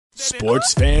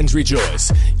Sports fans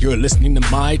rejoice. You're listening to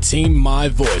My Team, My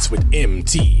Voice with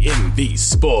MTMV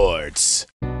Sports.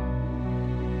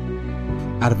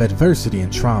 Out of adversity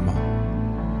and trauma,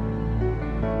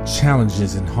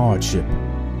 challenges and hardship,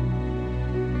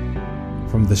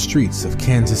 from the streets of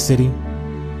Kansas City,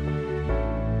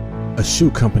 a shoe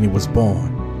company was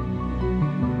born.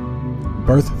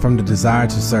 Birthed from the desire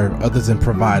to serve others and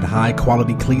provide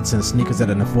high-quality cleats and sneakers at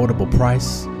an affordable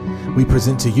price, we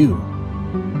present to you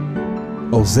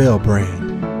Ozell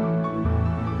Brand.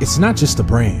 It's not just a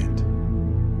brand,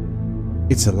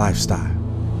 it's a lifestyle.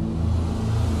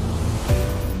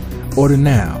 Order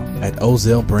now at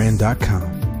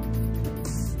ozellbrand.com.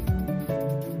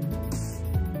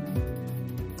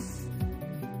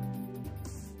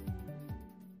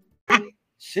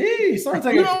 Jeez, start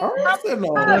taking it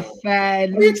personal. The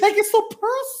Fed. Why you take it so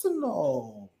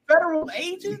personal? Federal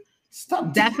agent?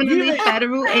 Stop. Definitely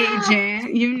federal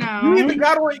agent, you know. You even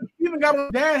got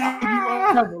on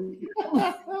dad.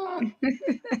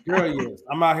 Girl, yes.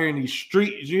 I'm out here in these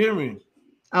streets. You hear me?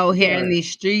 Oh, here in these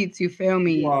streets, you feel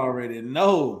me? You already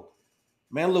know.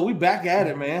 Man, look, we back at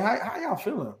it, man. How y'all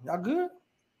feeling? Y'all good?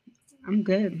 I'm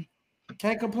good.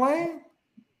 Can't complain?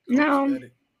 No.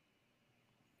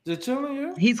 Just chilling,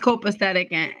 yeah? He's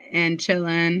copacetic and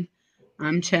chilling.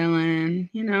 I'm chilling,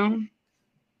 you know,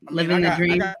 living the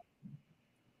dream.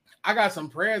 I got some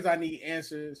prayers I need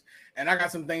answers, and I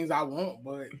got some things I want,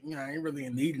 but you know, I ain't really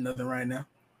in need of nothing right now.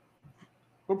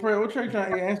 What prayer you trying to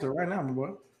answer right now, my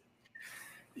boy?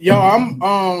 Yo,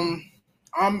 I'm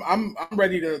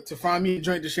ready to find me a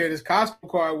joint to share this Costco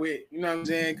card with. You know what I'm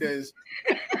saying? Because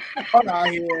out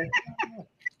here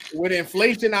with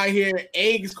inflation out here,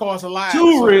 eggs cost a lot.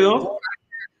 Too real.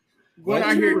 Going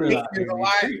out here, is a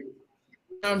lot. You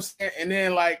know what I'm saying? And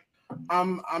then like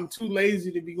I'm too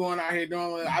lazy to be going out here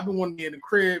doing. I've been wanting to be in the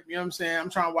crib. You know what I'm saying? I'm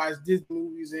trying to watch Disney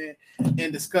movies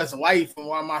and discuss life and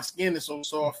why my skin is so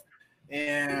soft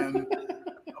and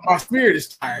my spirit is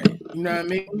tired. You know what I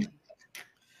mean?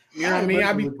 You know what I mean?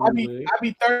 I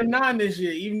be 39 this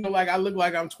year, even though like I look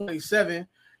like I'm 27.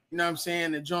 You know what I'm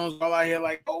saying? The Jones all out here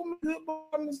like, oh my good boy,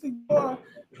 Mr. Boy.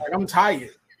 Like I'm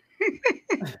tired.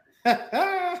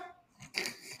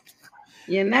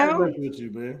 You know? With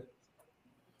you, man.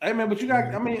 Hey man, but you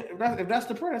got. I mean, if that's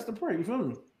the prayer, that's the prayer. You feel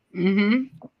me? Mm-hmm.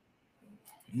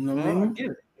 You know what I mean? I get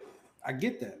it. I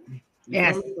get that.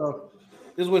 Yes. So,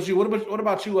 this was you. What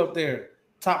about you up there?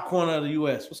 Top corner of the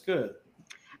U.S. What's good?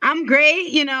 I'm great.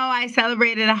 You know, I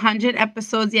celebrated 100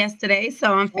 episodes yesterday,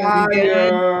 so I'm feeling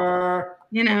good.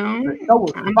 You know,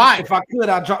 if I could,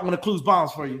 I'd drop one of Clues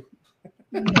bombs for you.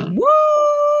 Woo!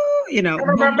 You know,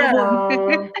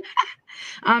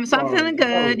 so I'm feeling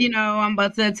good. You know, I'm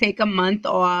about to take a month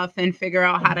off and figure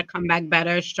out how to come back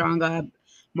better, stronger,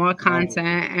 more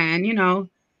content, and you know,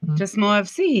 just more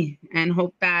FC. And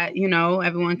hope that you know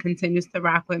everyone continues to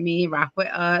rock with me, rock with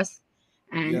us,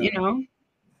 and you know,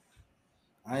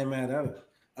 I ain't mad at it.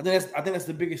 I think that's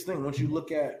the biggest thing. Once you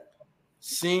look at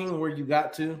seeing where you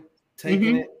got to,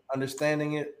 taking it,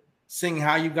 understanding it, seeing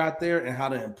how you got there, and how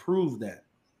to improve that.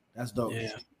 That's dope.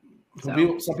 Yeah.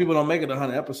 Some people don't make it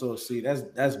 100 episodes. See,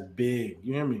 that's big.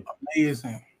 You hear me?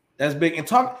 Amazing. That's big. And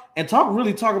talk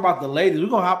about the ladies. We're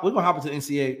gonna hop into the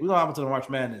NCAA. We're gonna hop into the March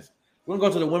Madness. We're gonna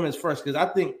go to the women's first because I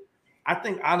think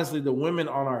honestly the women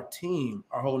on our team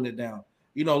are holding it down.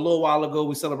 You know, a little while ago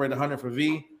we celebrated 100 for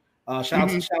V.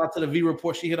 Shout out to the V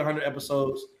report. She hit 100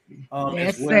 episodes.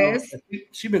 As well.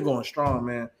 She been going strong,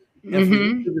 man. And for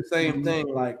you to do the same thing,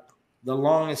 like the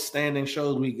longest standing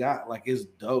shows we got, like it's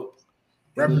dope.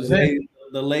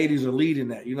 The ladies are leading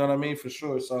that, you know what I mean, for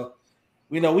sure. So,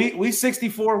 you know, we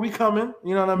 64, we coming,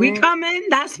 you know what I mean. We coming,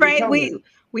 that's right.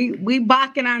 We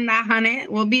barking on that 100.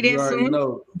 We'll be there soon.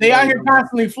 They out here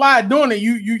constantly fly doing it.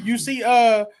 You see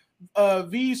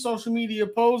V social media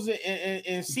posing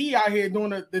and C out here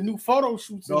doing the new photo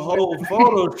shoots. The whole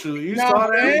photo shoot. You saw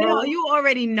that? You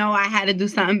already know I had to do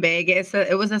something big.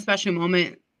 It was a special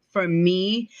moment for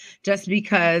me just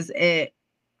because it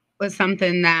was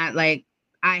something that like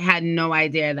I had no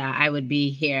idea that I would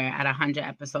be here at 100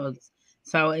 episodes.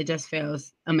 So it just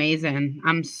feels amazing.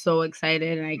 I'm so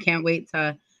excited and I can't wait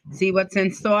to see what's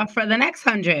in store for the next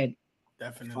 100.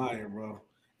 Definitely. Fire, bro.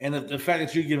 And the fact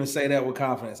that you can say that with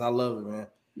confidence, I love it, man.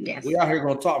 Yes. We out here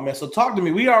going to talk, man. So talk to me.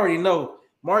 We already know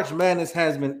March Madness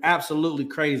has been absolutely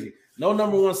crazy. No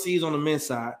number one seeds on the men's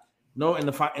side. No, in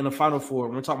the Final Four.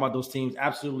 We're talking about those teams,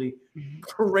 absolutely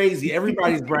crazy.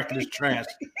 Everybody's bracket is trash.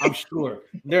 I'm sure.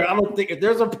 I don't think if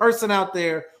there's a person out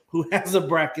there who has a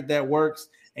bracket that works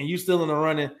and you still in the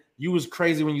running, you was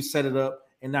crazy when you set it up,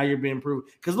 and now you're being proved.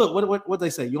 Because look, what they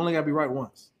say, you only gotta be right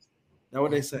once. That's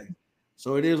what they say.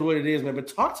 So it is what it is, man. But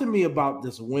talk to me about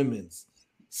this women's.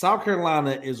 South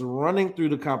Carolina is running through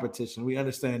the competition. We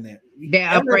understand that. They're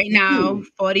up right now,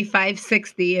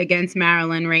 45-60 against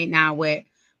Maryland right now with,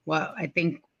 well, I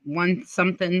think one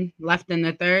something left in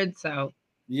the third. So,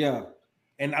 yeah.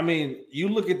 And, I mean, you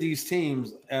look at these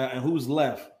teams and who's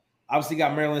left. Obviously, you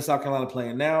got Maryland and South Carolina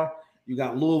playing now. You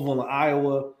got Louisville and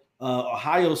Iowa.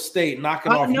 Ohio State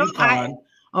knocking off UConn.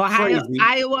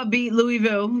 Iowa beat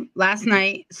Louisville last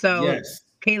night. So, yes.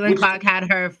 Caitlin Clark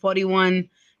had her 41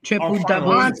 triple-double.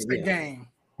 Monster game.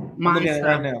 Monster. Look at it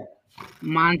right now.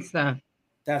 Monster.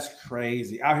 That's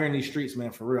crazy. Out here in these streets,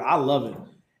 man, for real. I love it.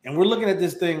 And we're looking at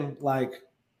this thing like,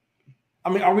 I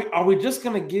mean, are we just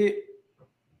going to get,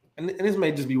 and this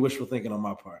may just be wishful thinking on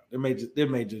my part. It may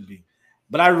just be.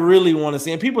 But I really want to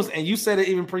see, and you said it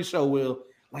even pre-show, Will,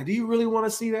 like, do you really want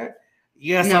to see that?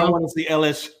 Yes, no. I want to see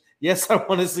LSU. Yes, I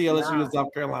want to see LSU in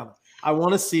South Carolina. I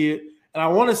want to see it. And I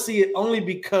want to see it only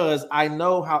because I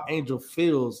know how Angel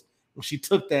feels when she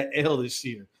took that L this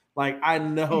year. Like, I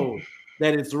know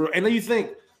that it's real. And then you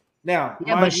think, now.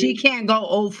 Yeah, but she can't go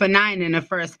 0 for 9 in the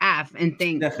first half and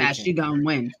think that she's going to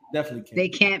win. Definitely can't. They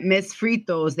can't miss free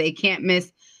throws. They can't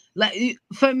miss. Like,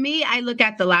 for me, I look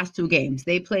at the last 2 games.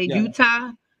 They played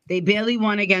Utah. They barely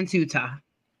won against Utah.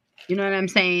 You know what I'm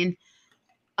saying?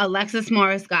 Alexis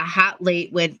Morris got hot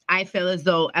late with, I feel as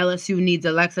though LSU needs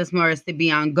Alexis Morris to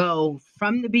be on go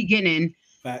from the beginning.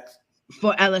 Facts.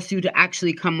 For LSU to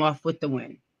actually come off with the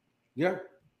win. Yeah.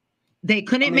 They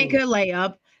couldn't make a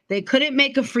layup. They couldn't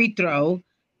make a free throw.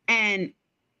 And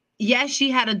yes,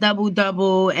 she had a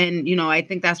double-double. And, you know, I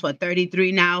think that's what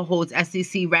 33 now holds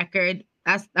SEC record.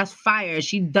 That's fire.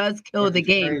 She does kill the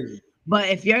game. Crazy. But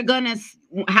if you're going to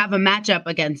have a matchup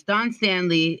against Dawn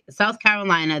Stanley, South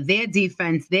Carolina, their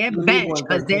defense, their bench,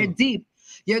 because they're deep,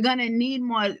 you're going to need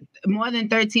more than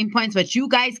 13 points. But you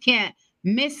guys can't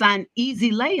miss on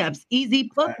easy layups, easy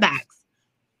putbacks.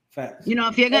 Facts. You know,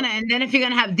 if you're going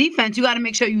to have defense, you got to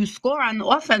make sure you score on the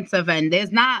offensive end.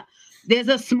 There's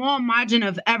a small margin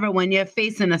of error when you're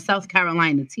facing a South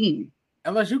Carolina team.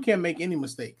 Unless you can't make any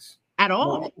mistakes. At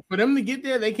all. For them to get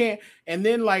there, they can't. And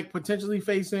then, like, potentially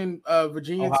facing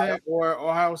Virginia Tech or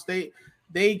Ohio State,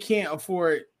 they can't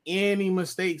afford any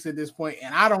mistakes at this point.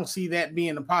 And I don't see that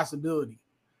being a possibility.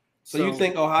 So you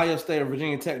think Ohio State or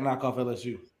Virginia Tech knock off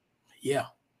LSU? Yeah.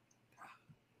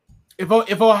 If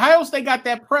Ohio State got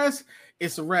that press,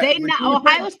 it's a wrap.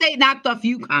 Ohio State knocked off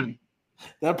UConn.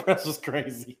 That press was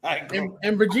crazy.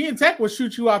 And Virginia Tech will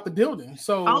shoot you out the building.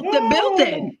 So out the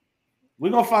building. We're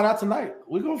going to find out tonight.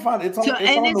 We're going to find it. It's on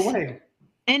the way.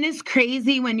 And it's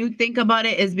crazy when you think about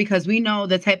it is because we know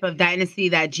the type of dynasty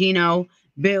that Gino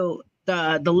built,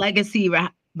 the legacy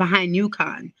behind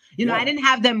UConn. You know, I didn't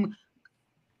have them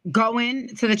going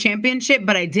to the championship,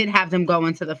 but I did have them go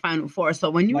into the Final Four.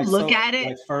 So when you look at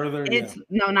it, further, it's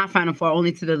no, not Final Four,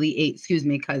 only to the Elite Eight, excuse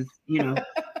me, because, you know,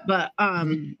 but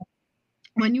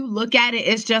when you look at it,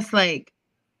 it's just like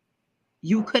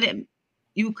you couldn't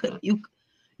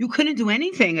do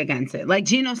anything against it. Like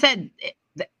Gino said,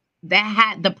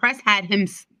 the press had him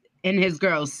and his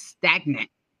girls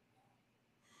stagnant.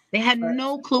 They had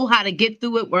no clue how to get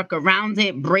through it, work around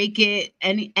it, break it,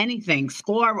 anything,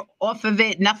 score off of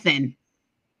it, nothing.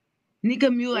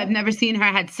 Nika Mule, I've never seen her,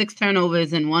 had 6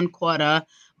 turnovers in 1 quarter,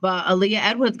 but Aaliyah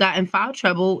Edwards got in foul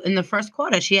trouble in the first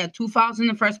quarter. She had 2 fouls in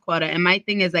the first quarter, and my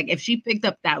thing is, like, if she picked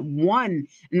up that 1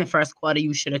 in the first quarter,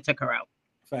 you should have took her out.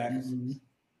 Facts.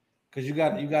 Because you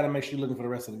got to make sure you're looking for the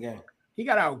rest of the game. He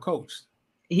got out-coached.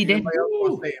 He did.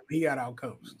 He got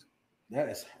out-coached. That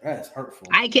is hurtful.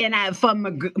 I can't have for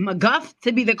McGuff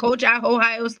to be the coach at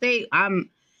Ohio State.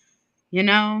 You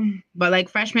know, but like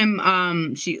freshman,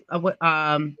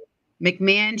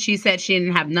 McMahon, she said she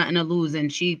didn't have nothing to lose,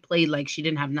 and she played like she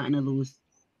didn't have nothing to lose.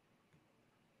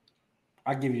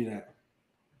 I give you that.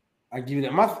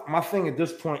 My thing at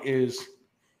this point is,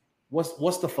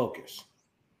 what's the focus?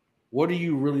 What are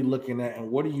you really looking at, and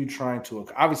what are you trying to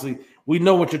accomplish? Obviously, we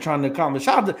know what you're trying to accomplish.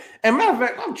 And matter of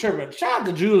fact, I'm tripping. Shout out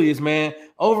to Julius, man,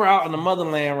 over out in the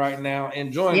motherland right now,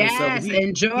 enjoying himself.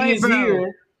 He is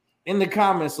here in the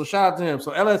comments, so shout out to him.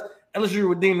 So LSU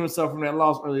redeemed himself from that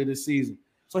loss earlier this season.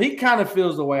 So he kind of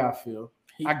feels the way I feel.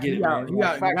 I get it,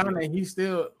 man. He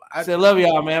still. I said, love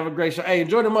y'all, man. Have a great show. Hey,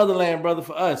 enjoy the motherland, brother,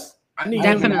 for us.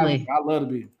 Definitely. I love to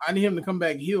be. I need him to come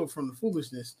back healed from the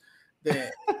foolishness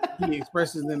that he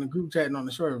expresses in the group chat and on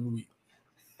the show every week.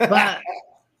 But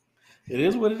it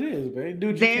is what it is, man.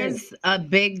 Dude, there's a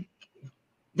big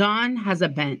Dawn has a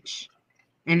bench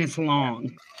and it's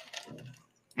long.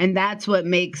 And that's what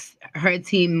makes her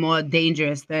team more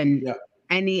dangerous than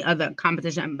any other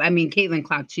competition. I mean, Caitlin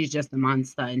Clark, she's just a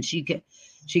monster, and she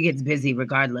she gets busy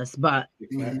regardless. But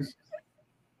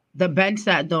the bench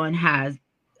that Dawn has,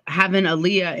 having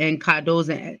Aaliyah and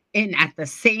Cardoza in at the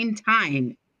same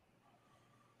time,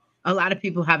 a lot of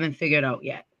people haven't figured out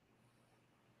yet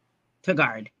to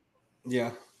guard.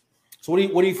 Yeah. So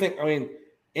what do you think? I mean,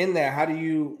 in that, how do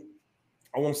you?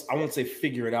 I won't say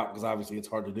figure it out because obviously it's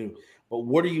hard to do. But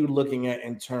what are you looking at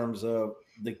in terms of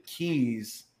the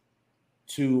keys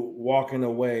to walking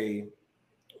away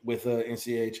with an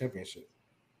NCAA championship?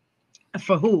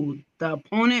 For who? The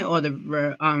opponent or the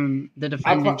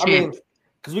defending champ? I mean,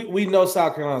 because we know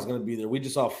South Carolina's going to be there. We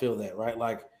just all feel that, right?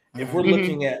 Like if we're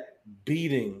looking at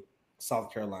beating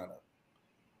South Carolina,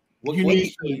 you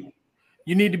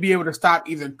need to be able to stop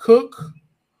either Cook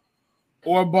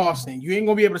or Boston. You ain't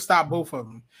gonna be able to stop both of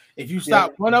them. If you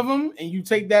stop one of them and you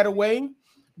take that away,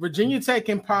 Virginia Tech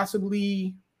can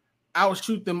possibly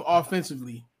outshoot them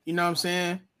offensively. You know what I'm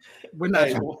saying? We're not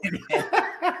sure.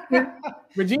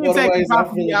 Virginia Tech can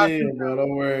possibly outshoot them.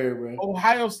 Don't worry, bro.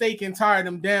 Ohio State can tire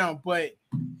them down, but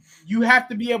you have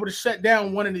to be able to shut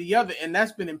down one or the other, and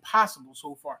that's been impossible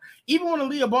so far. Even when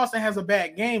Aaliyah Boston has a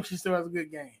bad game, she still has a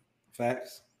good game.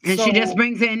 Facts. And she just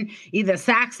brings in either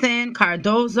Saxton,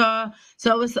 Cardoza.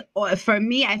 So for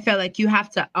me, I feel like you have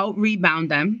to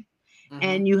out-rebound them,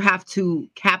 and you have to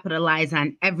capitalize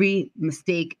on every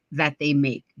mistake that they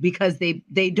make because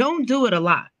they don't do it a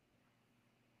lot.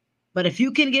 But if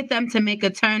you can get them to make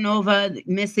a turnover,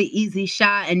 miss an easy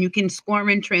shot, and you can score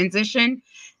in transition,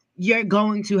 you're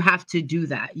going to have to do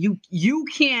that. You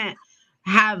can't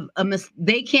have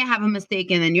they can't have a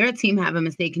mistake, and then your team have a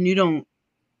mistake, and you don't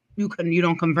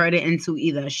convert it into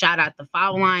either a shot at the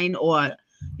foul line or,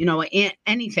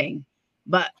 anything.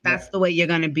 But that's the way you're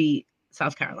going to beat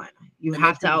South Carolina. You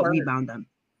have to out-rebound them.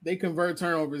 They convert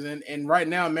turnovers, and right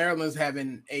now Maryland's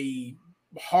having a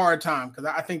hard time because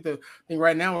I think the thing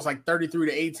right now is like 33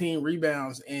 to 18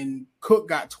 rebounds, and Cook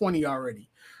got 20 already.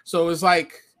 So it's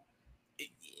like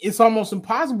it's almost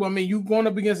impossible. I mean, you're going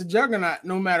up against a juggernaut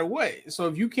no matter what. So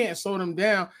if you can't slow them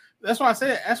down, that's why I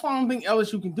said that's why I don't think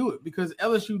LSU can do it, because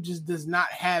LSU just does not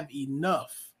have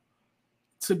enough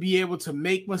to be able to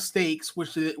make mistakes,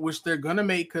 which they're going to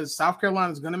make because South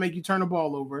Carolina is going to make you turn the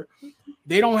ball over.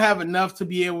 They don't have enough to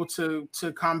be able to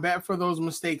combat for those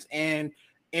mistakes and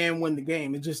win the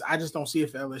game. I just don't see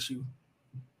it for LSU.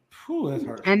 That's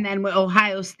hard. And then with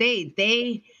Ohio State,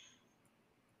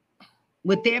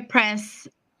 with their press,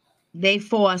 they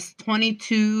forced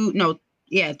 22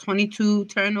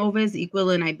 turnovers,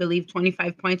 equaling, I believe,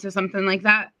 25 points or something like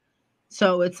that.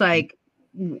 So it's like,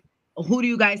 who do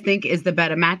you guys think is the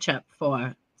better matchup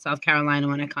for South Carolina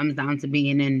when it comes down to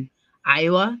being in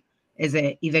Iowa? Is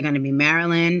it either going to be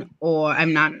Maryland or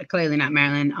clearly not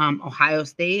Maryland, Ohio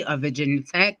State or Virginia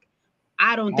Tech?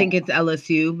 I don't think it's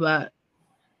LSU, but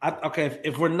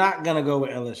if we're not going to go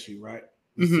with LSU, right?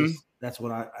 That's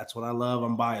what I love.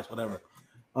 I'm biased, whatever.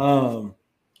 I'm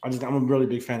a really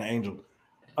big fan of Angel.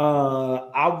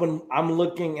 I'm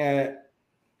looking at.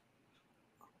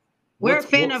 We're a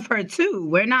fan of her too.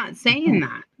 We're not saying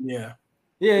that. Yeah.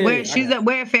 We're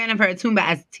a fan of her too, but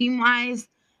as team wise.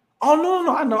 Oh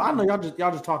no! I know.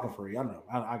 Y'all just talking for you. I know.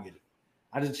 I get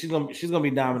it. She's gonna be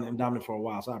dominant for a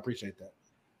while. So I appreciate that.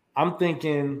 I'm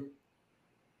thinking.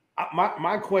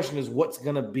 My question is, what's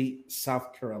gonna beat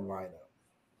South Carolina,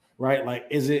 right? Like,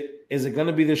 is it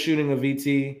gonna be the shooting of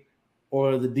VT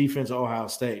or the defense of Ohio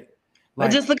State? Like,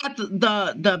 just look at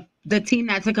the team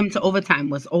that took them to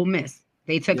overtime was Ole Miss.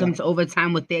 They took them to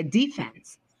overtime with their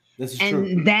defense. This is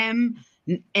true.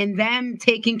 And them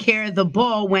taking care of the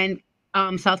ball when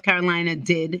South Carolina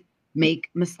did make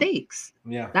mistakes.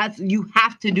 Yeah. You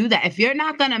have to do that.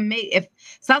 If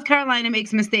South Carolina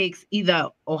makes mistakes, either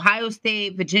Ohio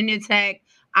State, Virginia Tech,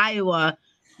 Iowa,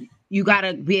 you got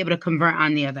to be able to convert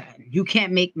on the other end. You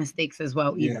can't make mistakes as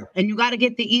well either. Yeah. And you got to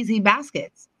get the easy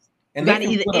baskets. And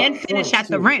you got to finish at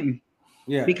the rim.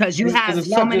 Yeah. Because you have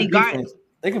so many guards.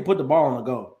 They can put the ball on the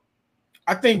go.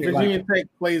 I think Virginia Tech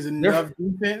plays enough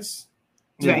defense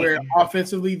to where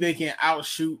offensively they can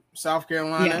outshoot South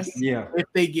Carolina. Yeah. If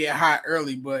they get hot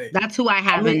early, but that's who I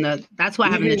have in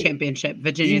the championship.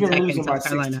 Virginia Tech and South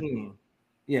Carolina. 16,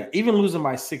 even losing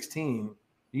by 16,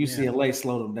 UCLA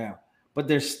slowed them down. But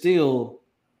they're still,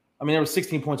 there were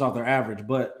 16 points off their average.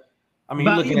 But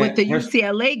with the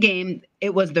UCLA game,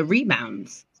 it was the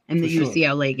rebounds in the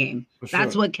UCLA game.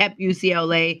 That's what kept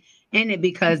UCLA in it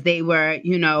because they were,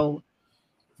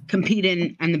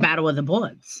 competing in the battle of the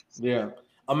boards. Yeah.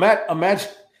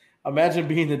 Imagine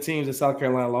being the teams that South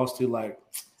Carolina lost to. Like,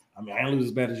 I didn't lose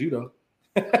as bad as you, though.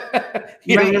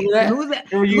 You remember that?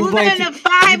 Losing in the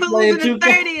 5 or losing in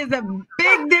 30 is a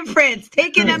big difference.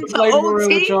 Taking them to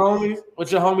OT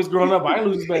with your homies growing up, I ain't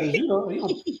lose as bad as you know. You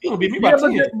don't beat me by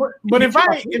 10. But if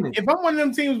I'm one of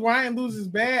them teams where I ain't lose as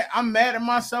bad, I'm mad at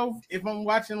myself if I'm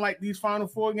watching like these Final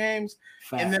Four games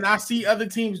and then I see other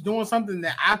teams doing something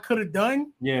that I could have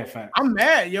done. Yeah, fact. I'm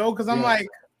mad, because I'm like,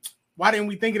 why didn't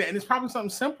we think of that? And it's probably something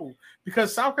simple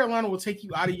because South Carolina will take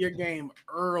you out of your game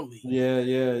early.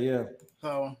 Yeah.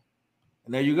 So,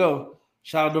 and there you go.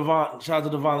 Shout out to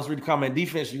Devon. Let's read the comment.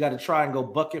 Defense, you got to try and go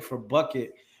bucket for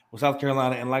bucket with South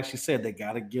Carolina. And like she said, they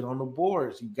got to get on the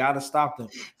boards. You got to stop them.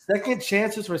 Second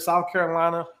chances for South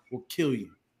Carolina will kill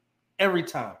you every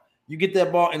time. You get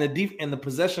that ball and the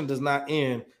possession does not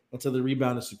end until the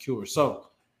rebound is secure. So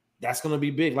that's going to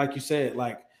be big. Like you said,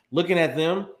 like looking at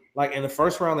them, like in the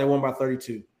first round, they won by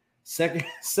 32. Second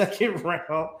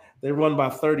round, they won by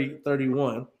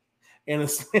 31. And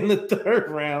in the third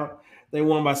round, they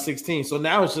won by 16. So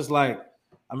now it's just like,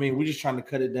 I mean, we're just trying to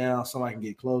cut it down so I can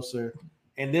get closer.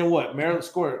 And then what? Maryland's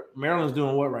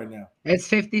doing what right now? It's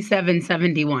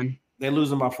 57-71. They're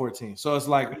losing by 14. So it's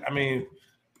like, I mean,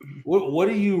 what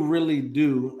do you really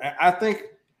do? I think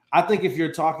if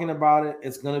you're talking about it,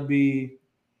 it's going to be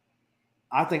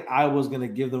 – I think Iowa's going to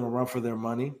give them a run for their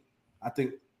money. I was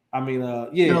going to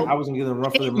give them a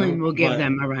run for their money. Caitlin will give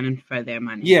them a run for their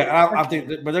money. Yeah, I think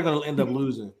but they're going to end up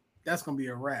losing. That's going to be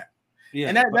a wrap. Yeah,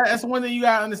 and that's one thing you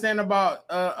gotta understand about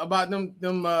them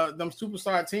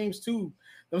superstar teams too.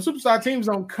 Them superstar teams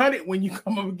don't cut it when you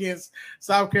come up against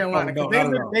South Carolina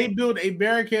because they build a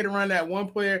barricade around that one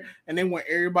player and they want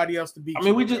everybody else to beat. I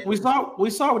mean, we saw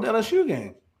with the LSU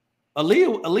game.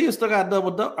 Aaliyah still got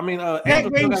double. I mean,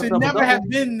 that game should never have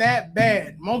been that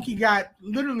bad. Monkey got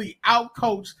literally out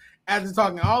coached after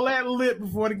talking all that lit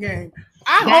before the game.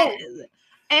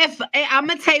 If I'm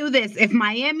gonna tell you this, if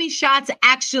Miami shots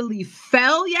actually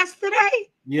fell yesterday,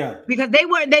 because they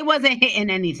wasn't hitting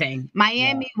anything.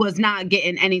 Miami was not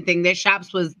getting anything. Their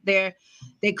shots was there.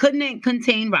 They couldn't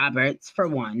contain Roberts for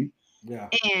one. Yeah.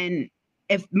 And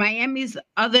if Miami's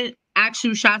other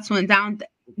actual shots went down,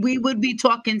 we would be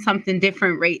talking something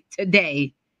different right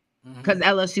today, because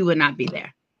LSU would not be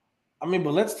there. I mean,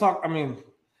 but let's talk. I mean,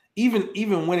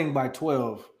 even winning by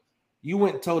 12, you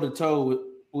went toe to toe with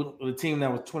a team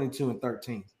that was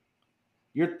 22-13.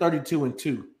 You're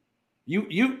 32-2.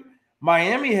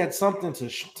 Miami had something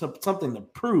to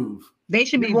prove. They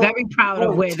should be very proud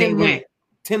of where they went.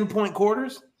 10-point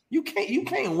quarters. You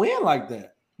can't win like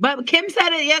that. But Kim said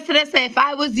it yesterday. Said if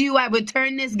I was you, I would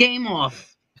turn this game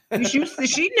off. She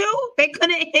knew they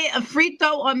couldn't hit a free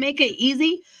throw or make it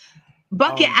easy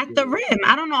bucket at the rim.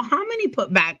 I don't know how many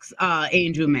putbacks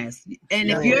Angel missed.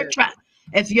 And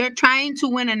if you're trying to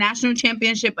win a national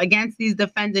championship against these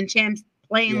defending champs,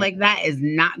 playing like that is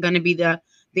not going to be the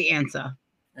answer.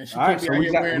 All right, so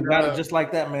we got it just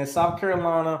like that, man. South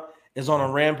Carolina is on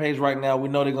a rampage right now. We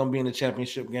know they're going to be in the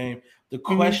championship game. The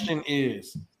question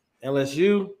is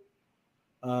LSU,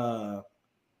 Iowa,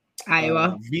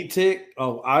 VTech,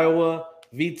 Iowa,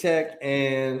 VTech,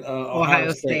 and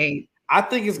Ohio State. I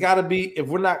think it's got to be if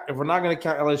we're not going to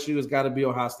count LSU, it's got to be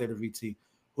Ohio State or VT.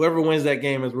 Whoever wins that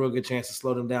game has a real good chance to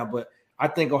slow them down. But I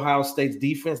think Ohio State's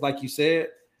defense, like you said,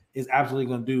 is absolutely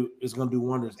going to do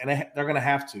wonders, and they're going to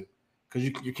have to because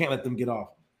you can't let them get off.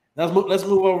 Now let's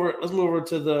move over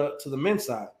to the men's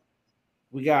side.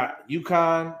 We got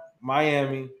UConn,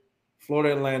 Miami,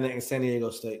 Florida Atlantic, and San Diego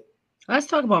State. Let's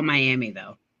talk about Miami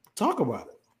though. Talk about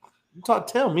it.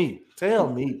 Tell me,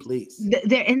 please.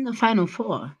 They're in the Final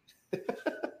Four.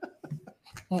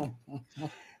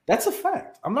 That's a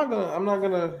fact. I'm not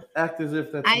gonna act as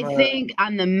if that's. I think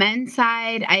on the men's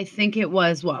side, I think it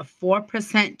was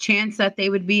 4% chance that they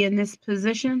would be in this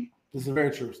position. This is a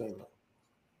very true statement,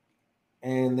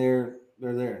 and they're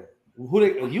there.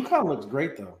 UConn looks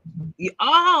great though.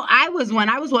 When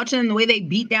I was watching the way they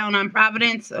beat down on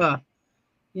Providence, I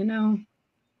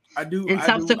do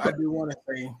want to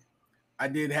say I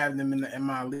did have them in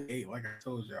my Elite Eight, like I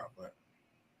told y'all, but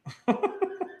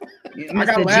I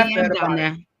got laughed at about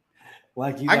it.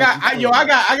 I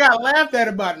got laughed at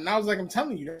about it, and I was like, I'm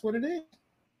telling you, that's what it is.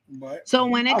 But so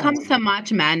when it comes to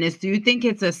March Madness, do you think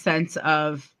it's a sense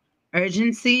of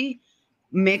urgency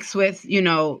mixed with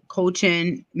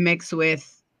coaching, mixed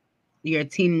with your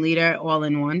team leader all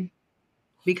in one?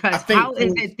 Because how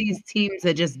is it these teams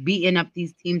are just beating up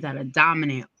these teams that are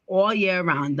dominant all year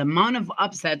round? The amount of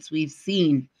upsets we've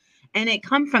seen, and it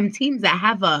come from teams that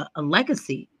have a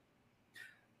legacy.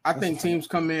 I think teams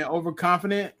come in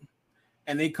overconfident,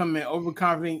 and they come in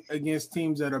overconfident against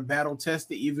teams that are battle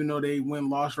tested, even though they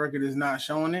win-loss record is not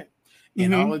showing it.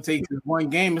 and all it takes is one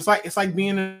game. It's like being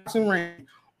in a boxing ring.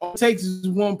 All it takes is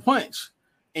one punch,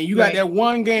 and you got that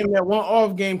one game, that one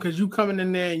off game, because you coming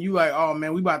in there and you like, oh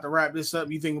man, we about to wrap this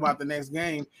up. You think about the next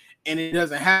game, and it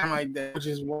doesn't happen like that, which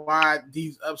is why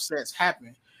these upsets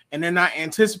happen, and they're not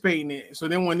anticipating it. So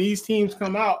then when these teams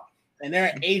come out and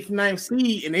they're 8th, 9th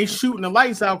seed, and they shooting the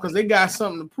lights out because they got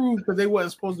something to prove because they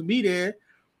wasn't supposed to be there.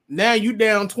 Now you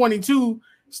down 22,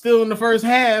 still in the first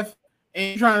half, and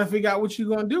you're trying to figure out what you're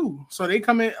gonna do. So they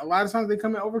come in. A lot of times they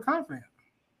come in overconfident.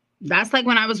 That's like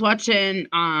when I was watching.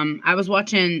 I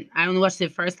only watched the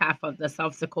first half of the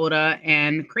South Dakota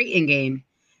and Creighton game,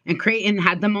 and Creighton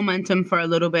had the momentum for a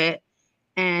little bit,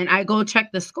 and I go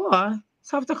check the score.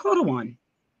 South Dakota won.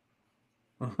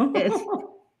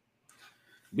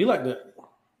 Be like that.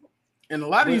 And a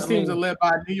lot of these teams are led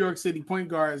by New York City point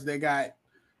guards. They got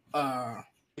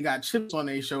chips on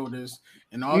their shoulders,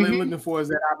 and all they're looking for is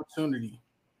that opportunity.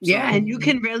 Yeah, and you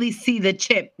can really see the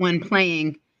chip when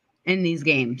playing in these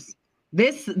games.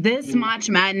 This March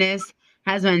Madness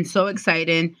has been so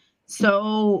exciting,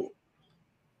 so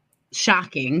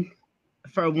shocking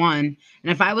for one.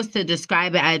 And if I was to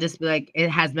describe it, I'd just be like, it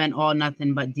has been all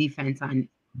nothing but defense on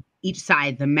each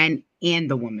side, the men and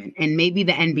the women. And maybe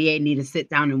the NBA need to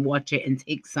sit down and watch it and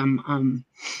take some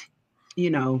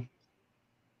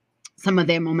some of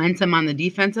their momentum on the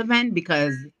defensive end,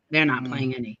 because they're not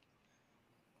playing any.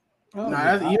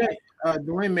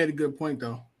 Dwayne made a good point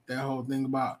though. That whole thing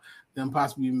about them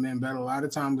possibly men better. A lot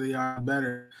of times they are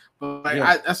better, but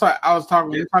that's what I was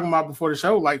talking about before the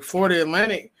show. Like Florida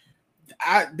Atlantic,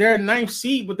 they're 9th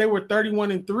seed, but they were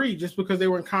 31-3 just because they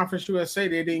were in Conference USA.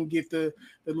 They didn't get the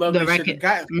love they should have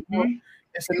gotten.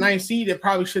 It's a 9th seed. It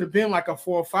probably should have been like a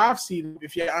 4 or 5 seed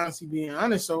if you're honestly being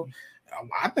honest. So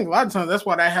I think a lot of times that's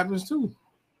why that happens too.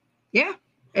 Yeah,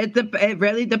 it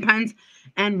really depends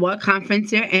on what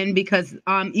conference you're in, because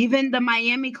even the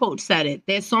Miami coach said it.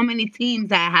 There's so many teams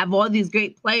that have all these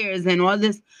great players and all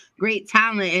this great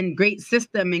talent and great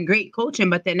system and great coaching,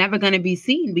 but they're never going to be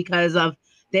seen because of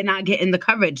they're not getting the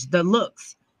coverage, the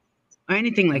looks, or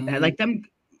anything like that. Like them,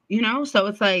 so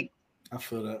it's like. I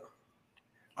feel that.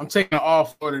 I'm taking all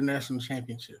Florida National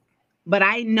Championship. But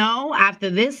I know after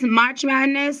this March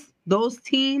Madness, those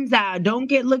teams that don't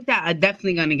get looked at are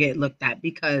definitely going to get looked at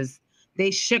because they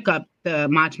shook up the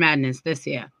March Madness this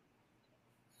year.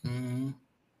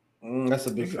 That's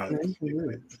a big fact.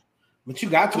 But you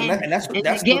got to, and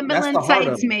that's gambling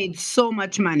sites made so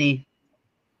much money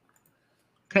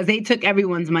because they took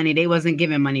everyone's money. They wasn't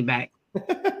giving money back.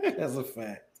 That's a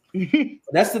fact.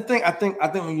 That's the thing. I think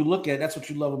when you look at it, that's what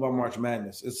you love about March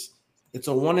Madness. It's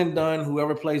a one and done.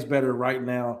 Whoever plays better right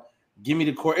now, give me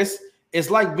the court. It's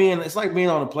like being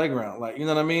on the playground. Like, you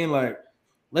know what I mean? Like,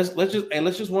 let's just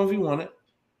 1v1 it.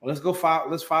 Let's go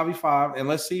 5v5, and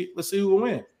let's see who will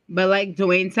win. But like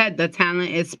Dwayne said, the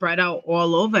talent is spread out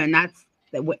all over, and that's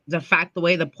the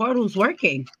way the portal's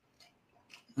working.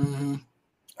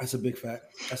 That's a big fact.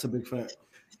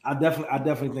 I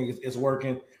definitely think it's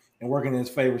working and working in his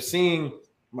favor. Seeing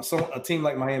a team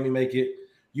like Miami make it,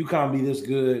 UConn be this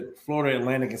good, Florida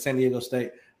Atlantic and San Diego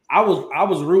State. I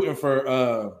was rooting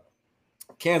for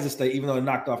Kansas State, even though it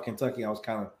knocked off Kentucky. I was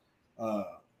kind of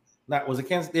was it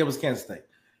Kansas? It was Kansas State.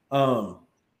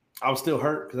 I was still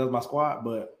hurt because that was my squad,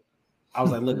 but I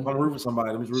was like, look, if I'm rooting for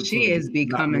somebody, let me root. She is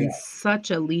becoming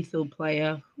such a lethal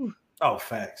player. Whew. Oh,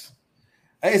 facts.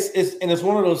 It's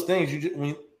one of those things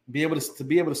when be able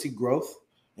to see growth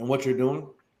in what you're doing.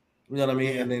 You know what I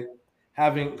mean? And then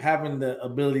having the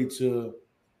ability to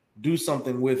do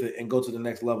something with it and go to the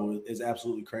next level is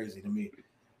absolutely crazy to me.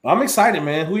 But I'm excited,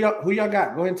 man. Who y'all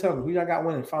got? Go ahead and tell me who y'all got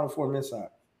winning Final Four men's side.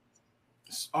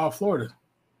 It's all Florida.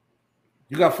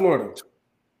 You got Florida.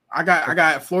 I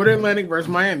got Florida Atlantic versus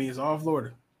Miami. It's all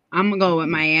Florida. I'm gonna go with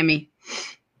Miami.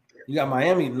 You got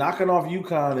Miami knocking off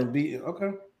UConn and beat.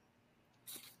 Okay.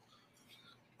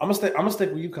 I'm gonna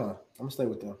stick with UConn. I'm gonna stay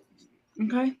with them.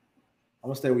 Okay. I'm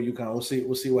gonna stay with UConn.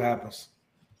 We'll see what happens.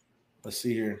 Let's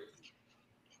see here.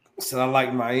 So I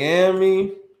like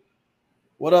Miami.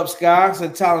 What up, Sky? So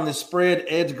talent is spread.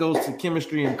 Edge goes to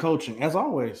chemistry and coaching, as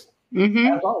always.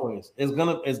 As always,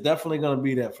 it's definitely gonna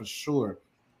be that for sure.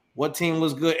 What team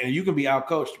was good, and you can be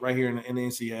outcoached right here in the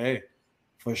NCAA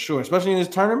for sure, especially in this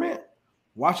tournament.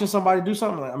 Watching somebody do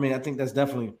something, I think that's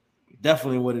definitely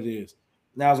what it is.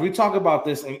 Now, as we talk about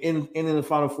this and in the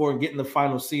Final Four and getting the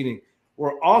final seeding,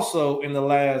 we're also in the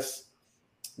last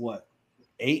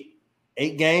eight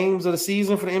games of the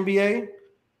season for the NBA.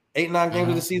 8-9 games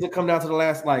of the season come down to the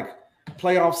last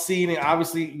playoff seeding.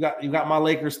 Obviously, you got my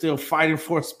Lakers still fighting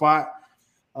for a spot.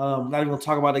 Not even gonna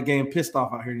talk about the game. Pissed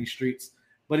off out here in these streets,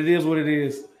 but it is what it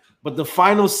is. But the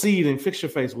final seed, and fix your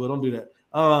face, Will. Don't do that.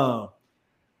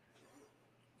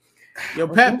 Yo,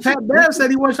 Pat Bev said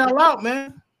he wants y'all out,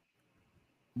 man.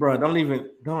 Bro,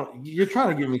 don't. You're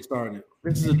trying to get me started.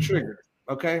 This is a trigger,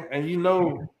 okay? And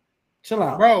chill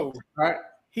out, bro. All right,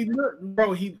 he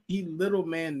little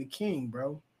man the king,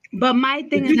 bro. But my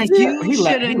thing is that you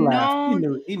should have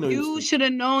known. You should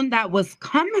have known that was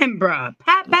coming, bro.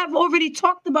 Pat Bev already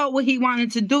talked about what he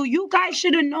wanted to do. You guys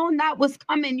should have known that was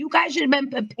coming. You guys should have been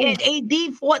prepared.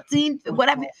 AD 14,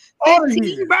 whatever,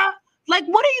 15, bro. Like,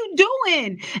 what are you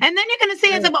doing? And then you're gonna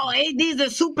say it's about AD's a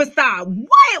superstar.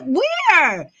 What?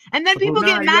 Where? And then people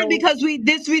get mad because we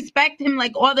disrespect him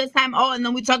like all this time. Oh, and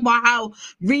then we talk about how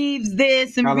Reeves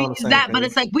this and Reeves that. But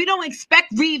it's like we don't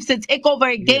expect Reeves to take over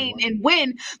a game and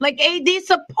win like AD's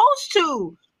supposed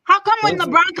to. How come when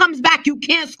LeBron comes back, you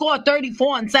can't score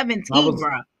 34 and 17,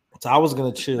 bro? So I was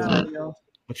gonna chill,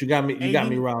 but you got me. You got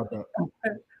me riled up.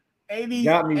 AD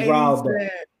got me riled up.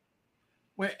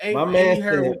 When AD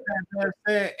heard what Pat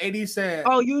said, AD said,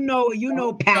 "Oh, you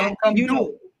know, Pat. You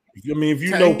know." I mean, if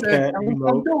you know Pat,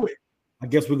 do it. I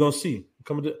guess we're gonna see.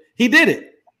 He did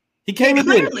it. He came and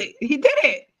did it. He did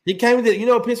it. He came and did it. You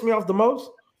know what pissed me off the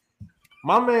most?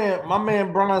 My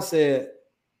man Brian said,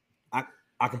 "I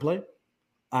can play.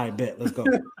 I bet. Let's go."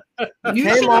 He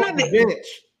came off the bench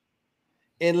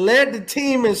and led the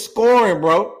team in scoring,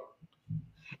 bro.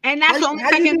 And that's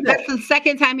the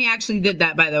second time he actually did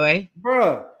that, by the way.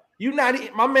 Bruh,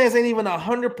 my man's ain't even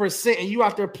 100%, and you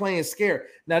out there playing scared.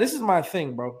 Now, this is my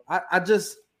thing, bro. I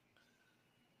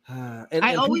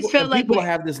always feel like people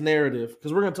have this narrative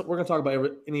because we're gonna talk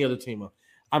about any other team.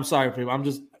 I'm sorry, people. I'm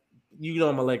just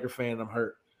I'm a Laker fan. I'm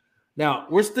hurt. Now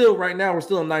we're still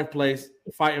in ninth place,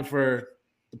 fighting for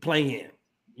the play-in.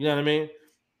 You know what I mean?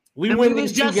 We win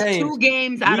these two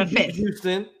games out of fifth.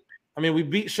 Houston. I mean, we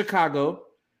beat Chicago.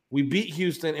 We beat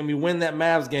Houston and we win that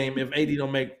Mavs game if AD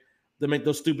don't make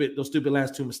those stupid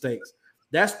last two mistakes.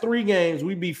 That's 3 games.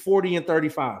 We beat 40 and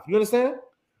 35. You understand?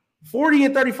 40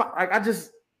 and 35.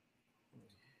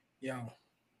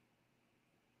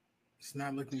 It's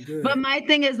not looking good. But my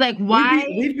thing is like, why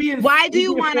do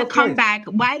you want to come back?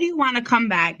 Why do you want to come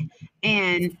back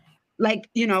and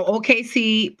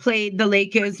OKC played the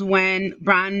Lakers when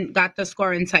Bron got the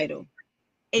scoring title.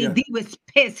 AD was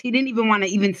pissed. He didn't even want to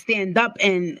even stand up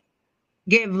and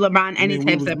give LeBron any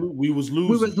types of. We was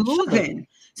losing.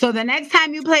 So the next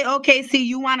time you play OKC,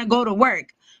 you want to go to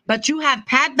work, but you have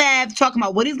Pat Bev talking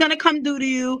about what he's gonna come do to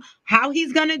you, how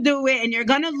he's gonna do it, and you're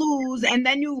gonna lose, and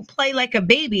then you play like a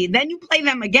baby. Then you play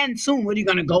them again soon. What are you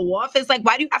gonna go off? It's like,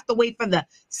 why do you have to wait for the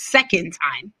second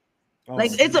time? We're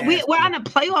on a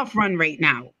playoff run right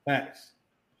now. Facts.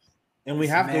 And we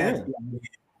have to win.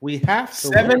 We have to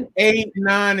 7, 8,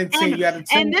 9, and 10. You got to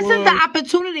 10. And this is the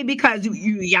opportunity because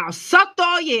y'all sucked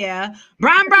all year.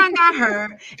 Brown got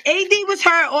hurt. AD was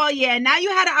hurt all year. Now you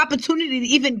had an opportunity to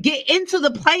even get into the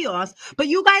playoffs, but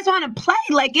you guys want to play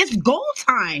like it's goal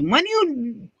time. When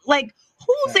you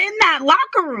who's in that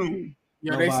locker room?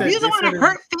 Yo, they said you don't want to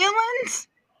hurt feelings.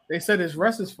 They said it's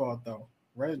Russ's fault though.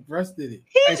 Russ did it.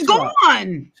 He's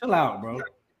gone. Chill out, bro.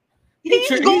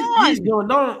 He's gone. He's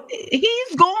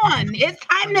gone. It's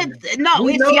time to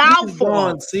it's y'all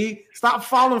fault. See, stop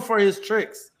falling for his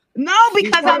tricks. No,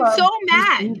 because I'm so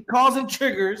mad. He's causing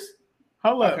triggers.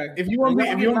 Hold up. If you want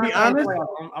to be honest,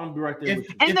 I'm gonna be right there. With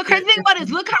you. And the crazy thing about it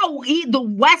is, look how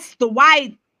the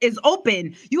wide is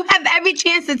open. You have every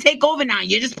chance to take over now.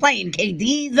 You're just playing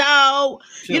KD's out.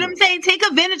 You know what I'm saying? Take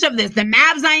advantage of this. The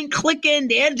Mavs ain't clicking.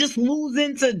 They're just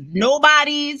losing to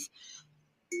nobodies.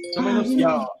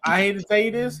 Yo, I hate to tell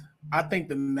you this. I think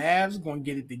the Mavs gonna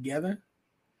get it together.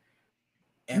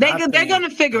 They're gonna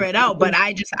figure it out, but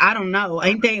I don't know.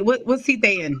 Ain't they? What's he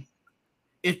saying?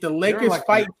 If the Lakers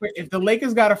if the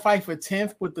Lakers got to fight for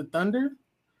 10th with the Thunder,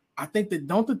 I think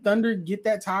don't the Thunder get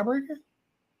that tiebreaker?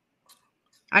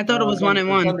 I thought it was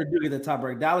 1-1. Thunder do get the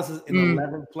tiebreaker. Dallas is in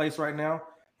 11th place right now,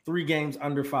 3 games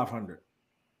under 500.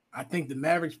 I think the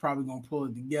Mavericks probably gonna pull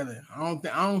it together. I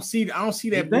don't see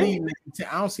that bleeding.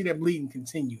 I don't see that bleeding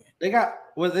continuing. They got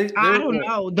I don't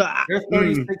know. They're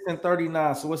 36 and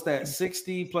 39. So what's that?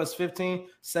 60 plus 15,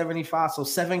 75. So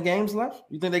 7 games left.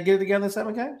 You think they get it together in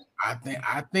 7 games? I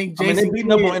think. Jason they're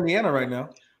beating up on Indiana right now.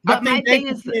 But my thing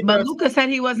is, Luka said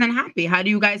he wasn't happy. How do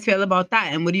you guys feel about that?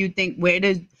 And what do you think?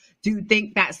 Do you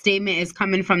think that statement is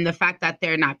coming from the fact that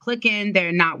they're not clicking,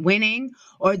 they're not winning,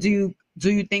 or do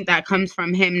you think that comes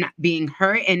from him not being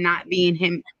hurt and not being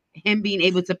him him being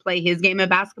able to play his game of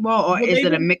basketball, or is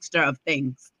it a mixture of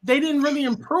things? They didn't really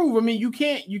improve. I mean, you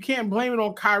can't blame it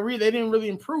on Kyrie. They didn't really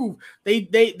improve.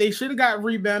 They should have got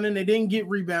rebounding. They didn't get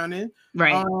rebounding.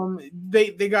 Right.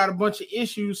 They got a bunch of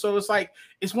issues. So it's like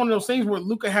it's one of those things where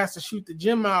Luka has to shoot the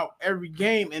gym out every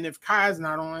game, and if Kai's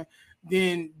not on,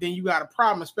 then you got a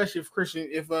problem, especially if Christian,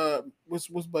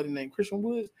 what's buddy name? Christian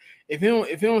Woods. If he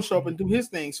don't show up and do his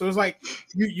thing. So it's like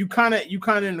you kind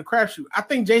of in the crapshoot. I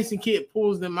think Jason Kidd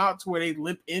pulls them out to where they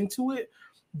limp into it.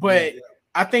 But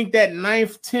I think that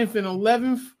 9th, 10th, and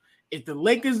 11th, if the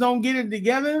Lakers don't get it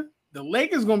together, the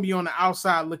Lakers gonna be on the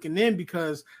outside looking in,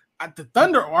 because the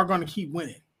Thunder are gonna keep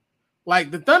winning. Like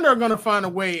the Thunder are gonna find a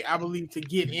way, I believe, to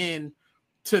get in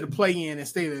to the play-in and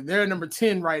stay there. They're number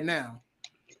 10 right now.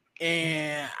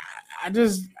 And I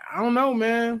don't know,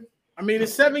 man. I mean,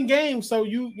 it's 7 games, so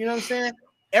you know what I'm saying?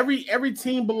 Every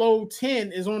team below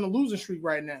 10 is on a losing streak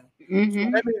right now. Mm-hmm.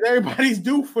 So that means everybody's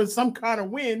due for some kind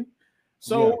of win.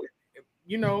 So,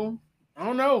 you know, I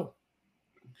don't know.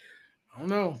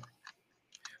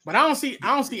 But I don't see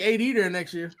AD there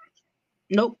next year.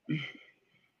 Nope.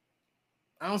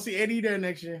 I don't see AD there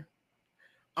next year.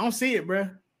 I don't see it, bro.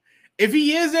 If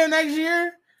he is there next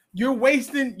year, you're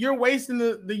wasting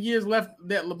the years left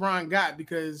that LeBron got,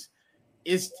 because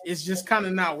it's just kind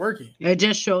of not working. It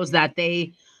just shows that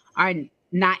they are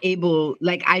not able.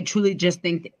 Like, I truly just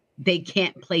think they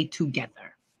can't play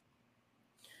together,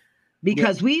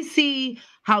 because we see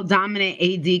how dominant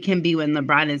AD can be when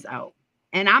LeBron is out.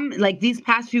 And I'm like, these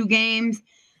past few games,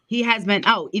 he has been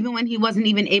out, even when he wasn't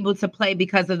even able to play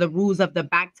because of the rules of the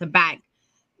back-to-back.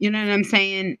 You know what I'm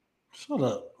saying? Shut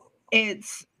up.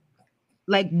 It's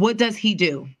like, what does he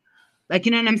do? Like,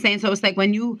 you know what I'm saying? So it's like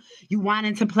when you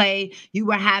wanted to play, you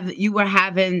were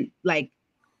having like,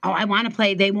 oh, I want to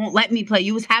play. They won't let me play.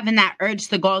 You was having that urge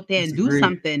to go out there and do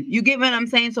something. You get what I'm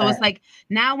saying? So it's like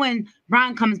now when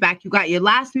Bron comes back, you got your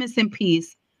last missing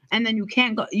piece, and then you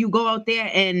can't go. You go out there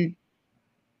and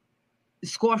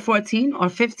score 14 or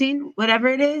 15, whatever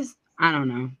it is. I don't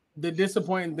know. The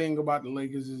disappointing thing about the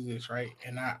Lakers is this, right?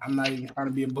 And I'm not even trying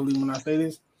to be a bully when I say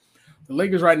this. The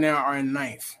Lakers right now are in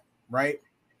 9th, right?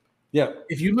 Yeah.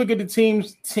 If you look at the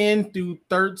teams 10 through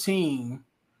 13,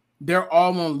 they're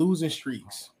all on losing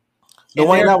streaks. The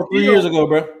one that was 3 years ago,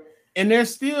 bro. And they're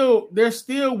still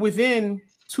within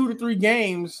 2 to 3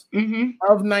 games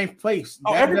of 9th place.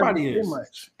 Everybody is.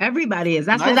 Everybody is.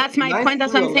 That's my point.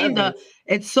 That's what I'm saying.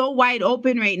 It's so wide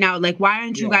open right now. Like, why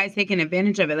aren't you guys taking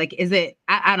advantage of it? Like, is it?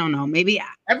 I don't know. Maybe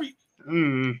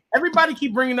everybody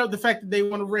keep bringing up the fact that they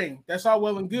want a ring. That's all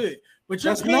well and good. But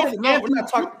we're not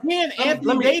talking.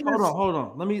 Hold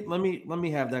on. Let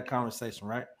me have that conversation,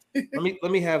 right?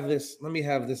 let me have this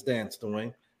dance,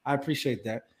 Dwayne. I appreciate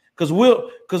that. Because Will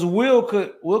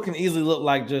can easily look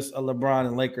like just a LeBron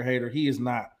and Laker hater. He is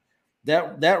not.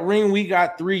 That ring we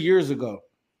got 3 years ago,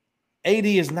 AD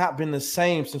has not been the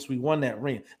same since we won that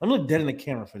ring. Let me look dead in the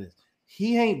camera for this.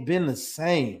 He ain't been the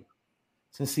same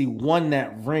since he won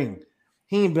that ring.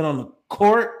 He ain't been on the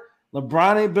court.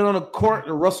 LeBron ain't been on the court.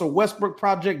 The Russell Westbrook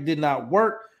project did not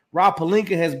work. Rob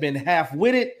Pelinka has been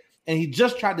half-witted, and he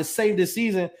just tried to save this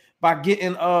season by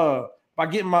getting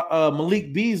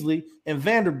Malik Beasley and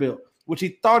Vanderbilt, which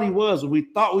he thought he was. We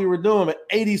thought we were doing, but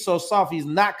AD so soft, he's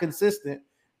not consistent.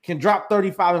 Can drop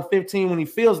 35 and 15 when he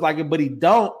feels like it, but he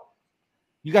don't.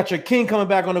 You got your king coming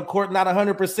back on the court, not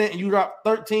 100%, and you drop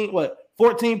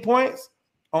 14 points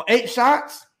on 8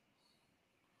 shots?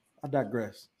 I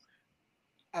digress.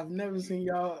 I've never seen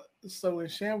y'all so in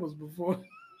shambles before.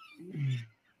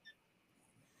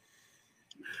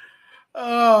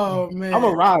 Oh man, I'm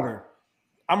a rider.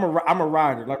 I'm a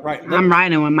rider. Like I'm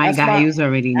riding with my guy. He's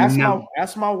already know.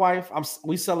 That's my wife.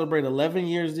 We celebrate 11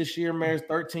 years this year, married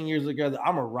 13 years together.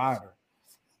 I'm a rider,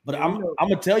 but I'm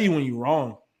gonna tell you when you're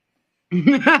wrong.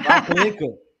 You're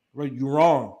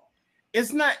wrong.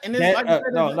 It's not, and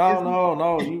it's no.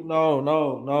 You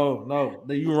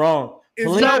wrong.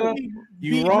 Pelinka,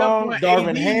 you wrong.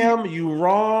 Darvin Ham, you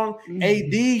wrong.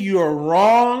 AD, you're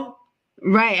wrong.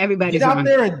 Right, everybody's get out wrong.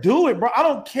 there and do it, bro. I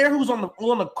don't care who's on the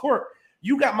court.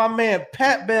 You got my man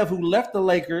Pat Bev who left the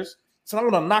Lakers, so I'm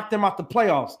gonna knock them out the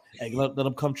playoffs. Hey, let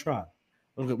them come try.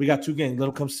 We got 2 games. Let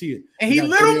them come see it. And he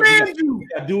little man you. We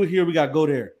gotta do it here. We gotta go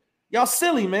there. Y'all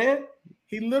silly, man.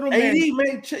 He little AD,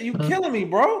 man. You killing me,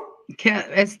 bro.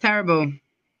 It's terrible.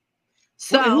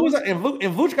 So who was that? And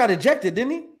Vooch got ejected,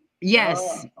 didn't he?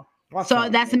 Yes. So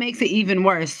that makes it even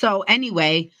worse. So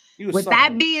anyway, with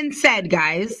that being said,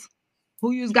 guys, who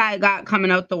you guys got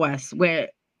coming out the West? Where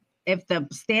if the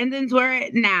standings were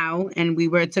now and we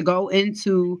were to go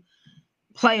into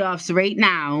playoffs right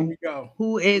now,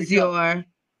 who is your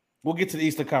We'll get to the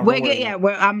Eastern Conference.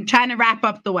 I'm trying to wrap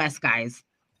up the West, guys.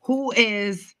 Who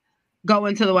is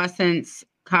going to the Western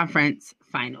Conference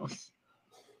Finals?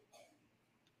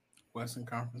 Western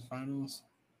Conference Finals?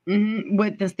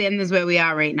 With the standings where we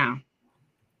are right now.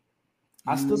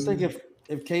 I still think if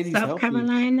KD's South healthy,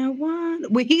 Carolina won.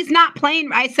 Well, he's not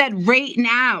playing. I said right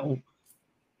now.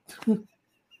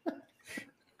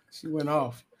 She went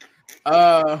off.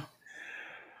 I'm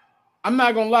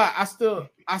not gonna lie. I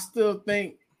still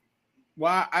think.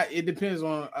 Well, it depends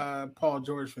on Paul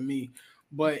George for me.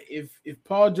 But if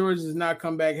Paul George does not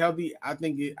come back healthy, I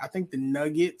think the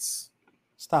Nuggets.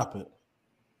 Stop it.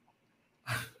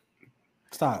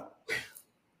 Stop.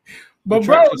 But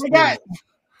bro,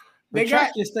 they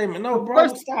got your statement. No, bro,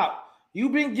 stop.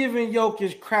 You've been giving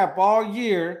Jokic crap all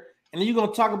year, and then you're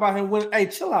gonna talk about him winning. Hey,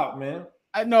 chill out, man.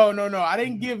 No. I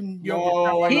didn't give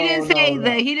Jokic. He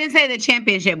didn't say the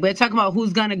championship. We're talking about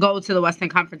who's gonna go to the Western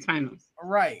Conference Finals.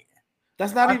 Right.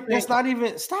 That's not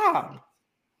even. Stop.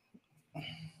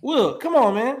 Will, come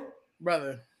on, man,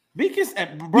 brother.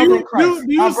 Brother in Christ.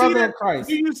 My brother in Christ.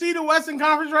 Do you see the Western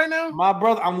Conference right now? My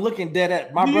brother, I'm looking dead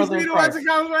at my brother in Christ. Western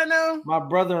Conference right now? My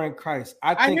brother in Christ.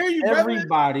 I think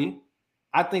everybody.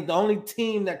 I think the only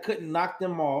team that couldn't knock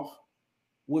them off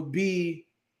would be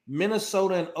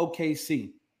Minnesota and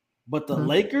OKC, but the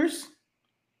Lakers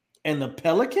and the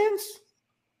Pelicans,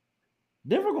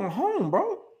 Denver going home,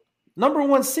 bro. Number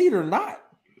 1 seed or not.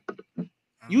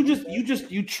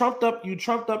 You trumped up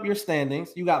your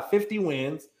standings. You got 50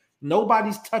 wins.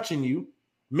 Nobody's touching you.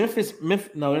 Memphis,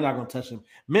 no, they're not going to touch them.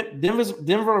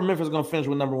 Denver or Memphis are going to finish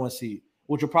with number 1 seed,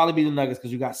 which will probably be the Nuggets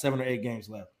because you got 7 or 8 games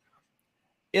left.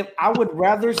 If I would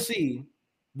rather see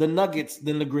the Nuggets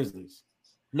than the Grizzlies,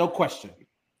 no question.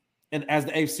 And as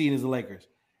the 8th seed is the Lakers.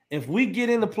 If we get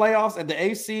in the playoffs at the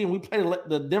 8th seed and we play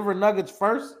the Denver Nuggets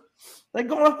first, they're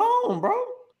going home, bro.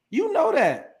 You know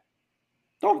that.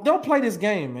 Don't play this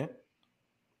game, man.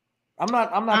 I'm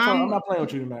not playing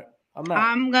with you, Matt. I'm not.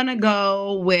 I'm gonna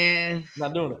go with.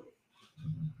 Not doing it.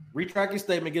 Retract your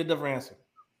statement. Get a different answer.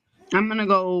 I'm gonna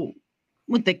go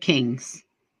with the Kings.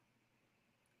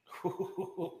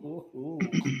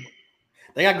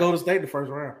 They got Golden State in the first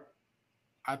round.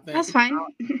 I think that's fine.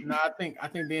 No, I think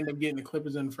they end up getting the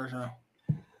Clippers in the first round.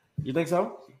 You think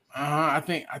so? I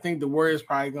think the Warriors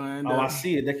probably gonna end up. I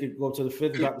see it. They could go to the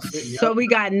 5th. Got the 6th. So we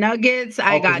got Nuggets.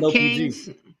 I got Kings.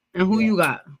 PG. And who you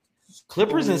got?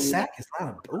 Clippers and Sac is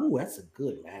not that's a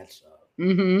good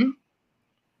matchup.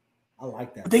 I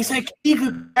like that. They said KD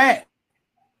could come back.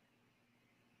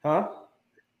 Huh?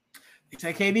 They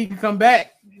said KD could come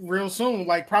back real soon,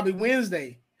 like probably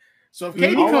Wednesday. So if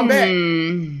KD come back,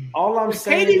 all I'm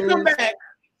saying is, come back.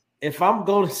 If I'm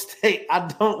Golden State, I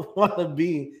don't want to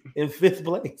be in 5th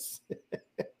place.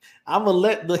 I'm gonna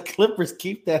let the Clippers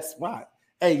keep that spot.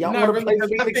 Hey, y'all want to play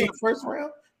Phoenix in the first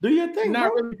round? Do your thing.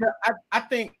 Not really. I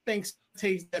think things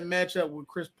takes that matchup with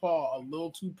Chris Paul a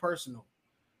little too personal.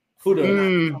 Who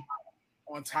does?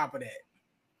 On top of that,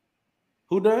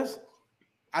 who does?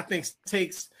 I think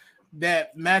takes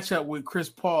that matchup with Chris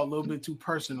Paul a little bit too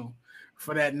personal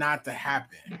for that not to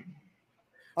happen.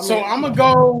 So I'm gonna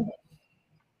go.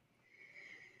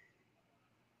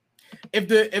 If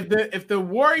the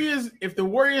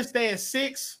Warriors stay at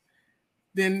 6,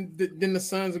 then the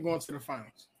Suns are going to the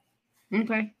finals.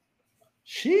 Okay.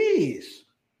 Jeez.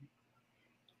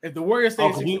 If the Warriors stay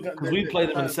at 6, because we played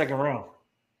them in the second round.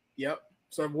 Yep.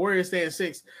 So if Warriors stay at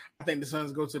 6, I think the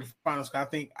Suns go to the finals. I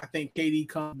think KD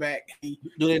comes back. Do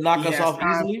they knock us off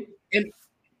easily?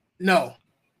 No.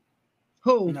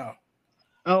 Who? No.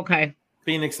 Okay.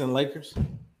 Phoenix and Lakers.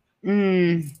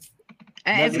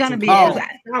 It's gonna be.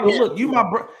 Look, you my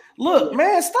bro. Look,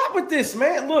 man, stop with this,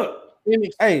 man. Look,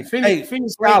 Phoenix,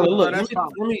 Skyler, look. Let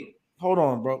me hold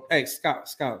on, bro. Hey, Scott,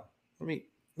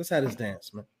 let's have this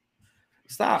dance, man.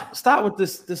 Stop with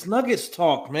this Nuggets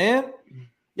talk, man.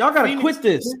 Y'all gotta quit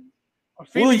this.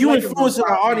 Will, you influencing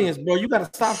our audience, bro. You gotta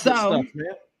stop this stuff,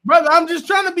 man. Brother, I'm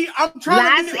trying to be.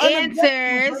 Last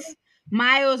answers,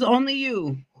 Miles. Only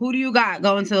you. Who do you got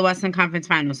going to the Western Conference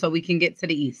Finals so we can get to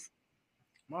the East?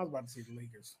 I was about to say the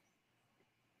Lakers.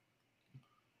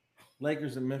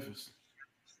 Lakers and Memphis.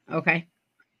 Okay.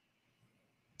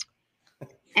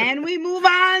 And we move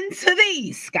on to the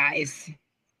East, guys.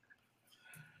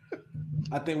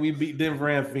 I think we beat Denver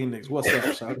and Phoenix. What's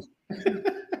up, Sean?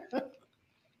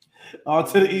 On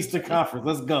to the Eastern Conference.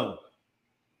 Let's go.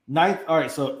 9th. All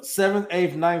right, so 7th,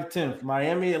 8th, 9th, 10th.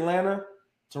 Miami, Atlanta,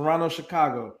 Toronto,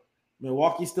 Chicago.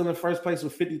 Milwaukee still in first place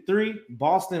with 53.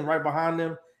 Boston right behind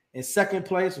them in second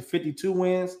place with 52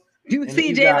 wins. You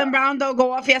see Jaylen Brown, though,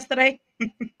 go off yesterday?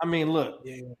 I mean, look,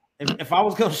 if I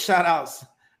was going to shout out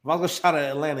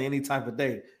Atlanta any type of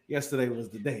day, yesterday was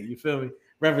the day. You feel me?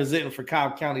 Representing for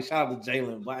Cobb County. Shout out to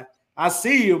Jalen, boy. I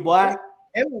see you, boy.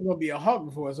 It was gonna be a hawk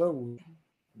before it's over.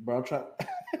 Bro, I'm trying.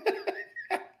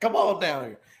 Come on down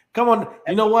here. Come on.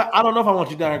 You know what? I don't know if I want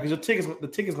you down here because the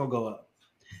ticket's gonna go up.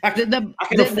 I can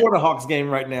afford a Hawks game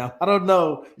right now. I don't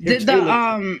know. Did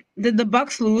the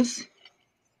Bucks lose?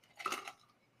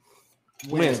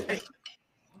 When?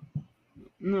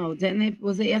 No, didn't they?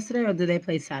 Was it yesterday or did they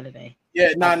play Saturday?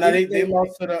 Yeah, they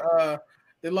lost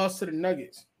to the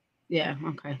Nuggets. Yeah,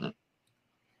 okay.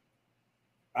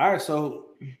 All right, so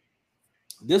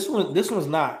this one's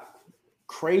not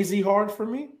crazy hard for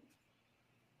me.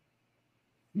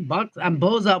 Bucks, I'm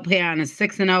Bulls up here on a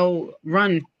 6-0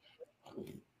 run.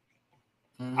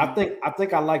 I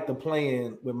think I like the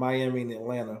play-in with Miami and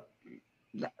Atlanta.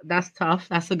 That's tough.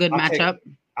 That's a good matchup.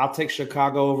 I'll take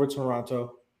Chicago over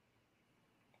Toronto.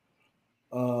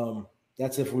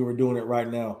 That's if we were doing it right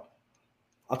now.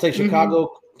 I'll take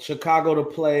Chicago to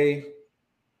play.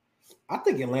 I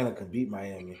think Atlanta could beat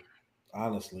Miami,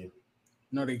 honestly.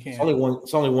 No, they can't.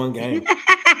 It's only one game.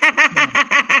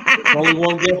 It's only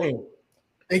one game.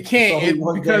 They can't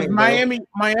because Miami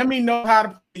knows how to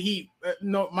play the Heat.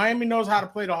 Miami knows how to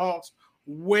play the Hawks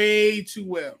way too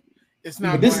well. It's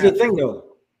not. But this is the thing,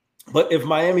 though. But if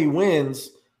Miami wins,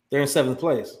 they're in 7th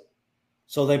place.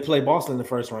 So they play Boston in the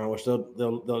first round, which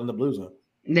they'll end up losing.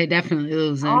 They definitely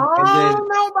losing. I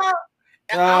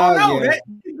don't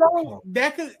know.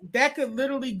 That could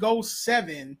literally go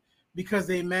 7 because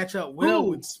they match up well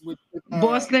with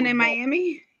Boston and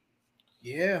Miami.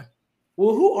 Yeah.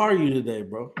 Well, who are you today,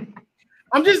 bro?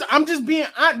 I'm just being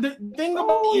the thing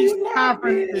about the East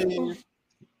Conference is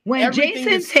when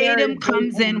Jason Tatum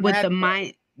comes in with the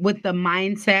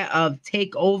mindset of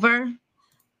take over,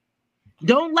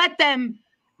 don't let them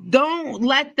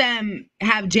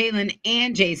have Jalen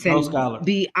and Jason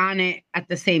be on it at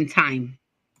the same time.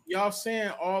 Y'all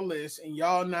saying all this and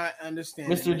y'all not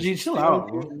understanding. Mr. G, chill out,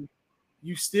 bro.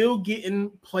 You still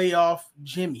getting playoff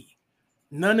Jimmy.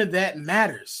 None of that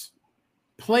matters.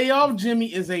 Playoff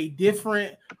Jimmy is a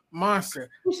different monster.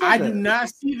 I do not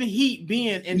see the Heat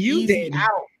being an easy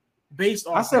out based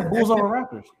on. I said Bulls over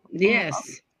Raptors.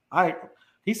 Yes.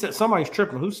 He said somebody's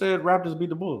tripping. Who said Raptors beat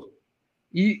the Bulls?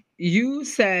 You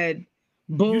said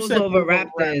Bulls over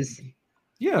Raptors.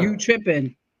 Yeah. You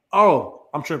tripping. Oh,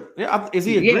 I'm tripping. Yeah, is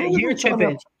he agreeing? Yeah, you're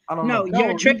tripping. I don't know. No,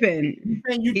 you're tripping.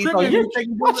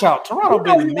 Watch out. Toronto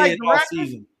been mid all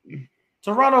season.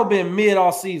 Toronto been mid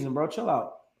all season, bro. Chill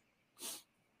out.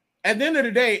 At the end of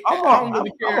the day, I'm on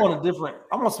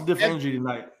some different energy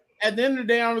tonight. At the end of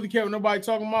the day, I don't really care what nobody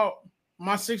talking about.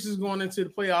 My Sixers going into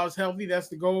the playoffs healthy. That's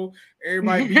the goal.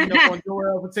 Everybody beating up on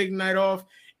Joel for taking the night off.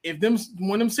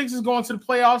 When them Sixers go into the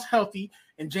playoffs healthy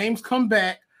and James come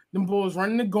back, them Bulls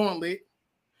running the gauntlet,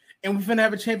 and we finna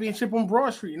have a championship on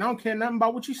Broad Street. And I don't care nothing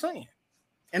about what you're saying.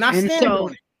 And I stand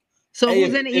on it. So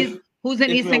who's in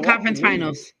Eastern Conference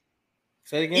Finals?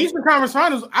 Say it again. Eastern Conference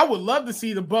Finals, I would love to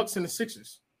see the Bucks and the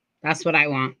Sixers. That's what I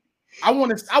want. I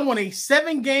want a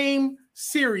 7-game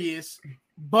series,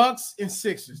 Bucks and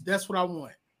Sixers. That's what I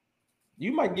want.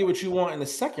 You might get what you want in the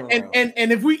second round.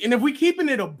 And if we keeping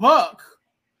it a buck,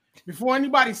 before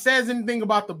anybody says anything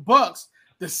about the Bucks,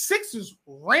 the Sixers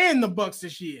ran the Bucks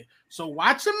this year. So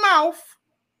watch your mouth.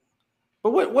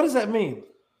 But what does that mean?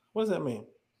 What does that mean?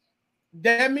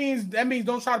 That means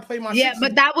don't try to play my. Yeah,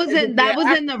 but that was in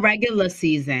the regular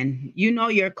season. You know,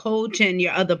 your coach and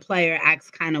your other player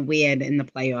acts kind of weird in the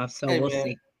playoffs, so we'll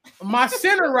see. My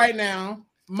center right now,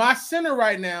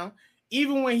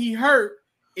 even when he hurt,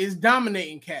 is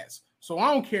dominating cats. So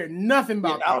I don't care nothing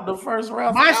about that. Out the first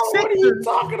round. My Sixers, what are you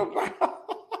talking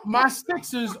about? My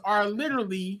Sixers are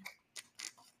literally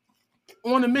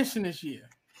on a mission this year.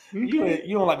 You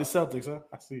don't like the Celtics, huh?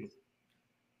 I see it.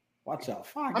 Watch out.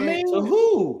 I mean, so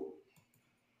who?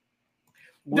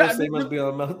 Will say must be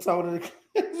on melatonin.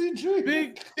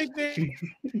 Big thing.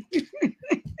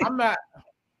 I'm not.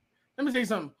 Let me tell you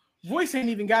something. Voice ain't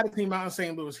even got a team out in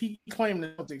St. Louis. He claimed the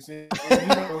Celtics, and he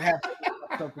don't have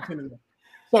to.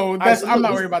 So that's I'm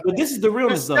not worried about that. But this is the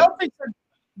realness, though.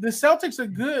 The Celtics are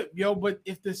good, yo. But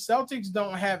if the Celtics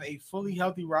don't have a fully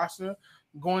healthy roster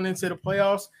going into the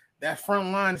playoffs, that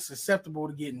front line is susceptible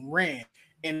to getting ran.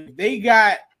 And they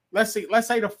got, let's say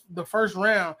the first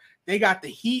round, they got the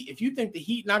Heat. If you think the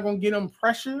Heat not gonna get them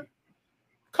pressure,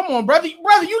 come on, brother, you're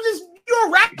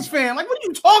a Raptors fan. Like, what are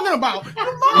you talking about?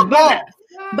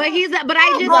 But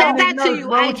I just said that to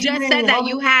you. I just said that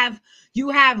you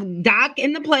have Doc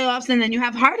in the playoffs, and then you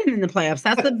have Harden in the playoffs.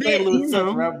 That's the big, you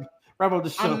know. Wrap up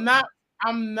the show.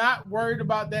 I'm not worried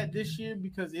about that this year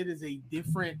because it is a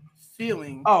different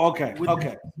feeling. Oh, okay.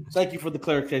 Okay. Thank you for the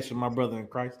clarification, my brother in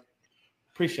Christ.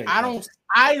 Appreciate. I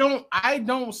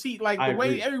don't see like the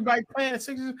way everybody playing the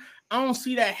Sixers. I don't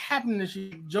see that happening this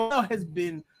year. Joel has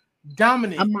been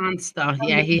dominant, a monster.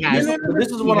 Yeah, he has.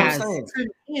 This is what I'm saying.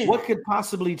 What could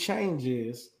possibly change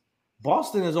is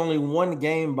Boston is only 1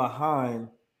 game behind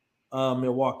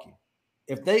Milwaukee.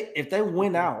 If they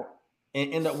win out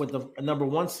and end up with the number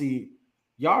 1 seed,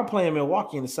 y'all are playing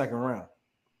Milwaukee in the second round.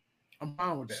 I'm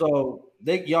fine with that. So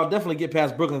y'all definitely get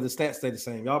past Brooklyn. The stats stay the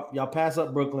same. Y'all pass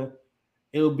up Brooklyn.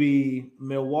 It'll be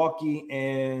Milwaukee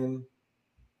and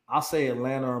I'll say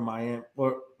Atlanta or Miami,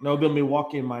 or no, it'll be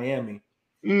Milwaukee and Miami.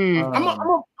 I'm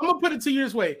gonna put it to you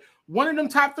this way: one of them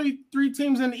top three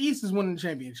teams in the East is winning the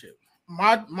championship.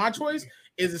 My choice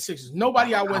is the Sixers.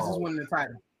 Nobody out west is winning the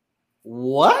title.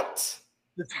 What?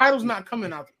 The title's not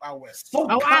coming out west.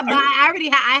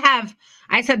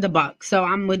 I said the Bucks, so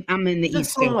I'm in the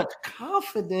East. So much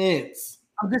confidence.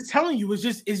 I'm just telling you, it's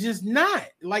just not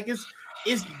like it's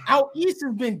out east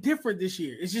has been different this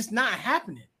year. It's just not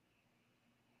happening.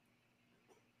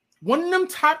 One of them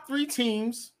top 3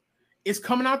 teams is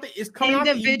coming out.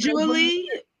 Individually,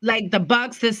 like the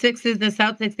Bucks, the Sixers, the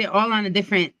Celtics, they're all on a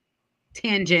different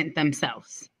tangent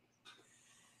themselves.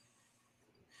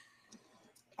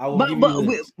 I will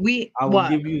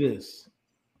give you this.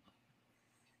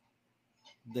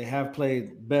 They have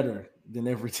played better than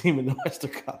every team in the Western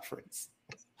Conference.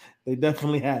 They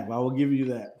definitely have. I will give you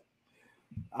that.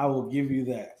 I don't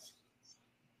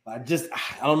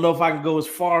know if I can go as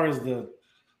far as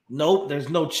nope, there's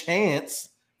no chance.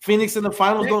 Phoenix in the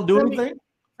finals don't do anything.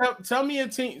 Tell me a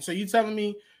team. So you telling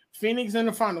me Phoenix in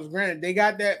the finals? Granted, they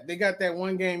got that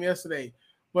 1 game yesterday,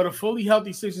 but a fully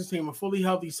healthy Sixers team, a fully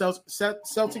healthy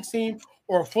Celtics team,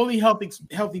 or a fully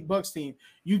healthy Bucks team.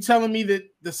 You telling me that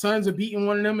the Suns are beating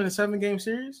one of them in a 7-game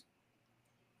series?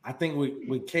 I think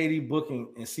with KD booking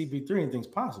and CP3, anything's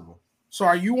possible. So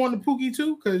are you on the Pookie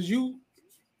too? Because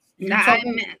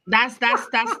that's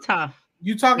tough.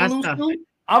 You talking loose too?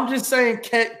 I'm just saying,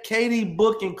 KD,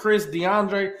 Book, and Chris,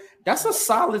 DeAndre. That's a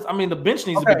solid. I mean, the bench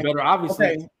needs to be better, obviously.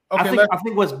 Okay. I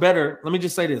think what's better. Let me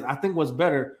just say this. I think what's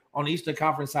better on the Eastern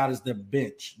Conference side is the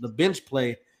bench. The bench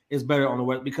play is better on the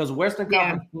West because Western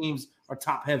Conference teams are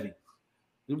top heavy.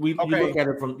 You look at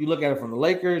it from the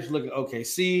Lakers. You look at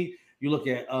OKC. You look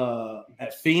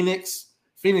at Phoenix.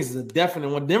 Phoenix is a definite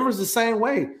one. Denver's the same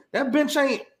way. That bench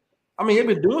ain't. I mean, they've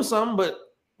been doing something, but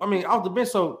I mean, off the bench.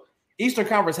 So Eastern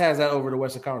Conference has that over the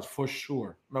Western Conference for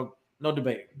sure. No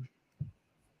debate.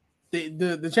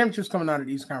 The championship's coming out of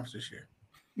the Eastern Conference this year.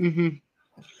 Mm-hmm.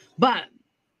 But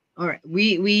all right,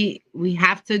 we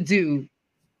have to do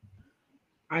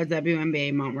our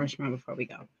WNBA Mount Rushmore before we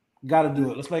go. Got to do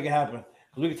it. Let's make it happen.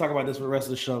 We can talk about this for the rest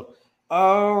of the show.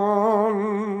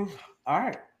 All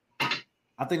right.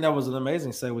 I think that was an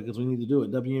amazing segue because we need to do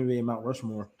it. WNBA Mount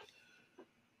Rushmore.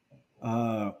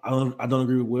 I don't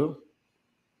agree with Will.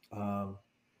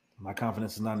 My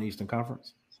confidence is not in the Eastern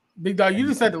Conference. Big dog, you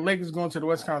just said the Lakers going to the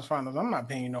West Conference Finals. I'm not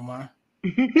paying you no mind.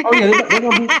 Oh yeah,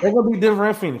 they're gonna be Denver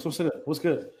and Phoenix. What's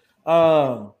good?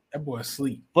 That boy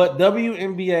asleep. But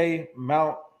WNBA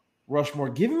Mount Rushmore.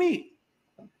 Give me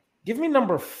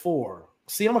number 4.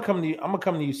 See, I'm gonna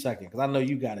come to you second because I know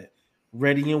you got it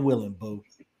ready and willing, boo.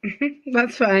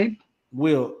 That's fine.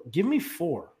 Will, give me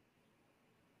 4.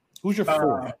 Who's your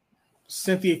 4?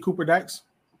 Cynthia Cooper Dykes.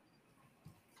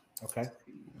 Okay.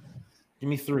 Give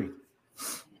me 3.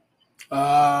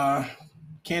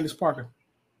 Candace Parker.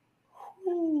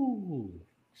 Ooh,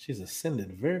 she's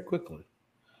ascended very quickly.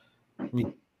 Give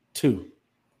me 2.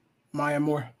 Maya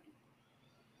Moore.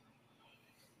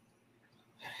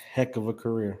 Heck of a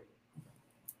career.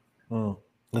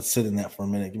 Let's sit in that for a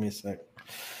minute. Give me a sec.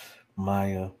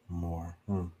 Maya Moore.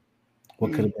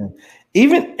 What could have been?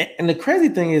 Even and the crazy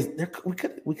thing is, we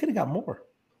could have got more.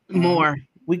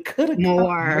 We could have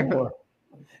got more.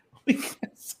 I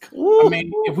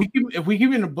mean, if we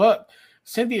give it a buck,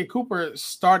 Cynthia Cooper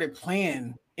started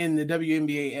playing in the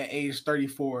WNBA at age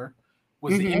 34,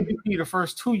 was the MVP the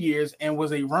first 2 years, and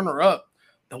was a runner-up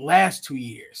the last 2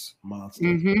 years.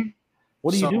 Monster.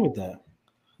 What do you do with that?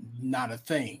 Not a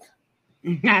thing.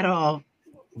 At all.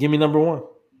 Give me number 1.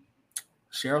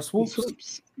 Cheryl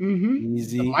Swoops.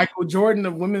 Easy. The Michael Jordan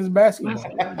of women's basketball.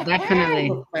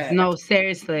 Definitely. No,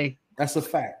 seriously. That's a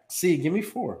fact. See, give me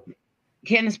 4.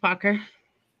 Candace Parker.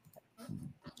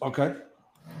 Okay.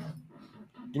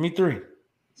 Give me 3.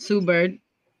 Sue Bird.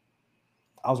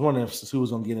 I was wondering if Sue was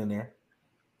going to get in there.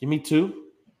 Give me 2.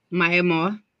 Maya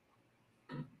Moore.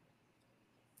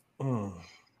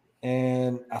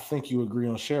 And I think you agree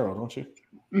on Cheryl, don't you?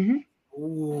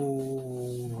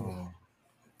 Ooh.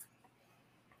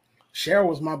 Cheryl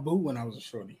was my boo when I was a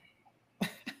shorty.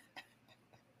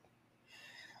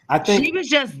 I think she was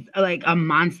just like a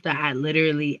monster at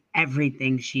literally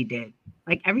everything she did.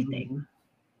 Like everything.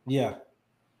 Yeah.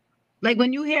 Like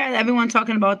when you hear everyone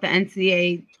talking about the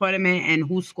NCAA tournament and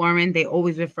who's scoring, they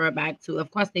always refer back to, of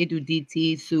course, they do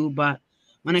DT, Sue, but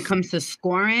when it comes to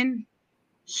scoring,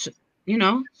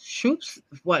 Shoops,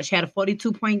 she had a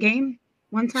 42-point game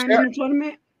one time in the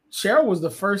tournament. Cheryl was the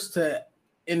first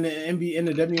in the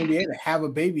WNBA to have a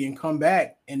baby and come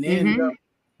back and then end up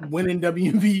winning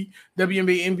WNBA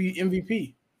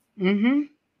MVP. Mm-hmm.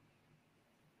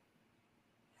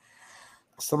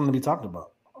 Something to be talked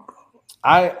about.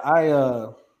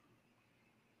 I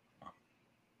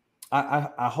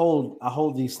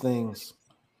hold these things,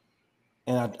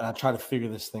 and I try to figure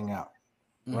this thing out.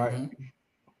 Right.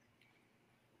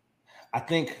 I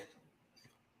think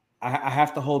I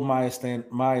have to hold Maya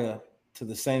to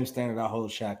the same standard I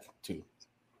hold Shaq to.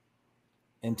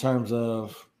 In terms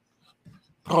of,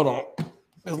 hold on,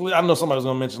 I know somebody's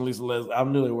gonna mention Lisa Leslie. I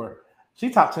knew they were.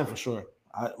 She's top 10 for sure.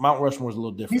 Mount Rushmore is a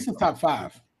little different. Lisa's top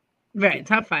 5. Right,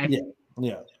 top 5.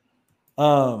 Yeah.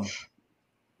 And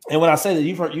when I say that,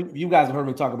 you guys have heard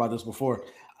me talk about this before.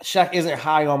 Shaq isn't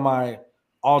high on my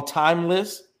all-time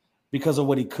list because of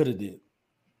what he could have did.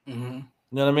 Mm-hmm. You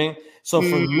know what I mean? So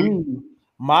for me,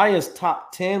 Maya's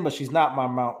top 10, but she's not my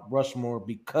Mount Rushmore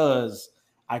because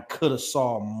I could have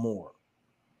saw more.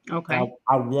 Okay.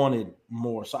 I wanted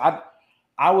more. So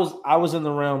I was in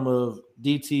the realm of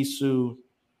DT, Sue,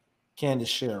 Candace,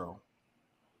 Cheryl.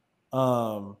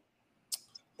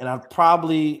 And I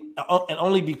probably, and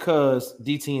only because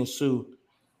DT and Sue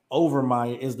over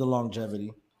Maya is the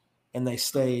longevity, and they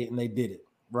stayed and they did it,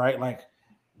 right? Like,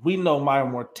 we know Maya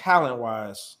more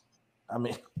talent-wise. I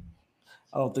mean,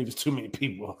 I don't think there's too many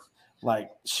people.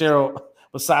 Like Cheryl,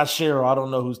 besides Cheryl, I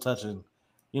don't know who's touching,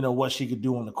 what she could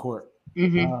do on the court.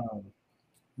 Mm-hmm.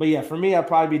 But yeah, for me, I'd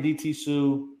probably be DT,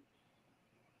 Sue,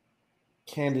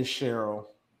 Candace, Cheryl.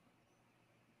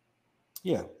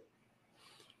 Yeah.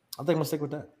 I think I'm going to stick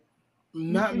with that.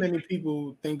 Not many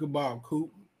people think about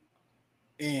Coop,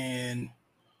 and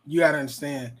you got to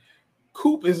understand,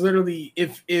 Coop is literally,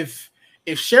 if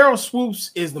Cheryl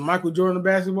Swoops is the Michael Jordan of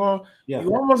basketball,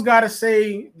 you almost got to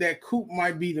say that Coop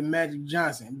might be the Magic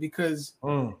Johnson, because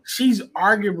she's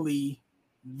arguably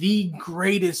the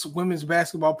greatest women's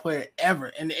basketball player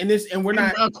ever, and we're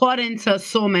not, according to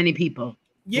so many people.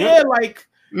 Yeah, like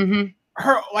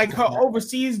her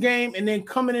overseas game, and then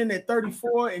coming in at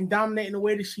 34 and dominating the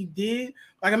way that she did.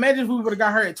 Like, imagine if we would have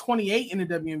got her at 28 in the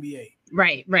WNBA.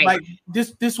 Right. Like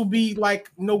this will be like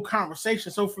no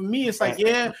conversation. So for me, it's like,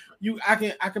 I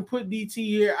can put DT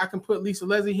here, I can put Lisa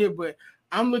Leslie here, but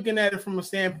I'm looking at it from a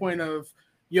standpoint of,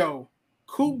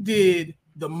 Coop did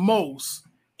the most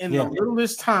in the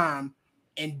littlest time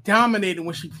and dominated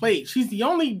when she played. She's the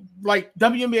only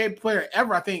WNBA player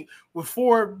ever, I think, with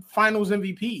 4 finals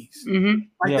MVPs.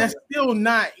 That's still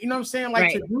not, you know what I'm saying?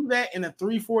 To do that in a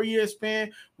 3-4 year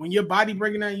span when your body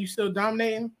breaking down and you still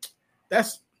dominating,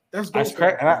 that's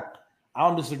correct. I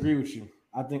don't disagree with you.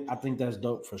 I think that's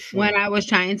dope for sure. When I was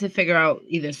trying to figure out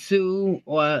either Sue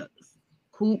or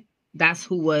Coop, that's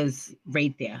who was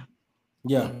right there.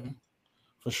 Yeah,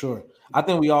 for sure. I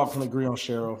think we all can agree on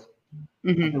Cheryl.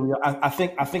 I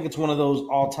think it's one of those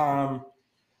all-time,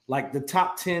 like the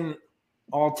top 10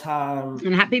 all-time.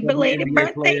 And happy belated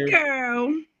birthday,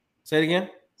 girl. Say it again.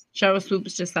 Cheryl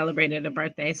Swoops just celebrated a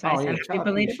birthday, so I said happy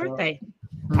belated birthday.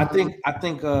 I think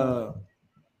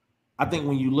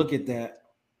when you look at that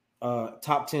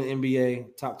top 10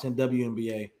 NBA, top 10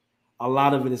 WNBA, a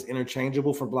lot of it is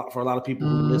interchangeable for a lot of people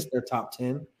who list their top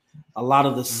 10. A lot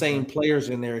of the same players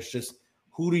in there. It's just,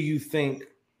 who do you think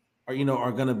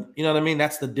are gonna, you know what I mean?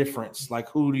 That's the difference. Like,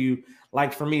 who do you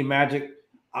like? For me, Magic,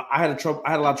 I had a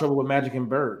lot of trouble with Magic and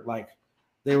Bird. Like,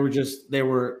 they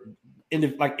were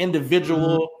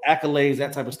individual accolades,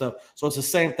 that type of stuff. So it's the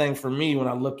same thing for me when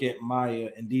I look at Maya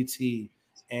and DT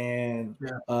and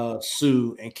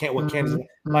Sue and Candace.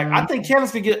 Like, I think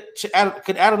Candace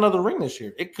could add another ring this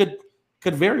year. It could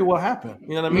very well happen.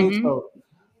 You know what I mean?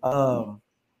 So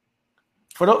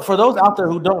for those out there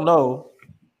who don't know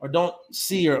or don't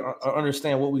see or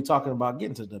understand what we're talking about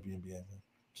getting to the WNBA, man,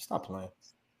 just stop playing.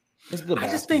 It's good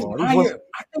basketball. I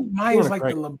think Maya's like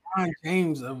the LeBron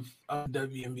James of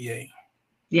WNBA.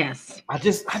 Yes. I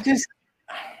get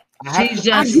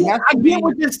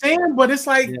what you're saying, but it's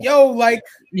like,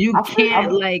 you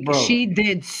can't, she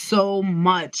did so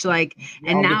much,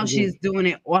 and now she's doing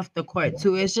it off the court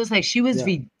too. It's just like, she was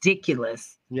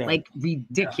ridiculous,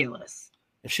 ridiculous.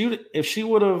 If she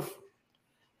would have,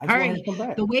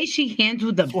 the way she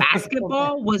handled the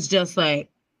basketball was just like,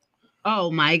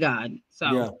 oh my God.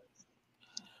 So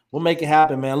We'll make it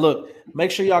happen, man. Look,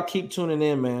 make sure y'all keep tuning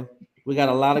in, man. We got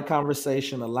a lot of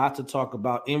conversation, a lot to talk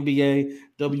about. NBA,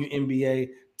 WNBA,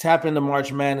 tap into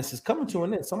March Madness is coming to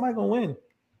an end. Somebody gonna win.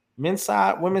 Men's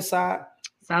side, women's side.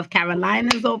 South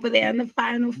Carolina's over there in the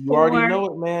Final Four. You already know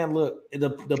it, man. Look, the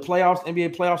playoffs,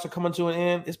 NBA playoffs are coming to an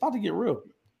end. It's about to get real.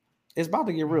 It's about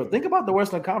to get real. Think about the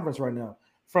Western Conference right now.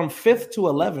 From 5th to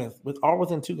 11th, all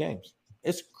within 2 games.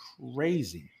 It's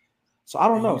crazy. So I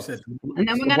don't know. And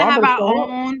then we're going to have our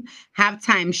own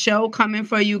halftime show coming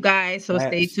for you guys. So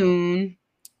stay tuned.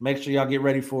 Make sure y'all get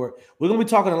ready for it. We're going to be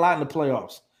talking a lot in the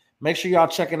playoffs. Make sure y'all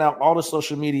checking out all the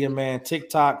social media, man.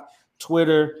 TikTok,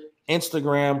 Twitter,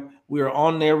 Instagram. We are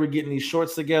on there. We're getting these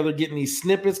shorts together, getting these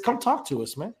snippets. Come talk to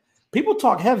us, man. People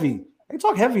talk heavy. They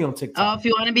talk heavy on TikTok. Oh, if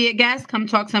you want to be a guest, come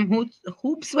talk some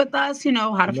hoops with us. You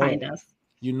know how to find us.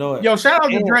 You know it. Yo, shout out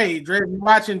to Dre. Dre,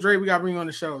 watching Dre. We got to bring on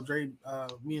the show. Dre,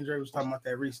 me and Dre was talking about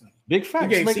that recently. Big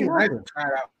facts.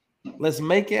 Let's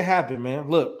make it happen, man.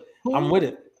 Look, I'm with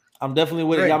it. I'm definitely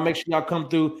with it. Y'all make sure y'all come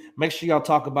through. Make sure y'all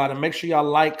talk about it. Make sure y'all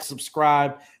like,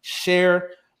 subscribe,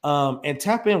 share, and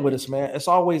tap in with us, man. It's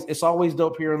always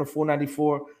dope here on the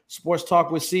 494 Sports Talk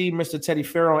with C, Mr. Teddy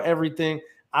Fair on everything.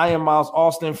 I am Miles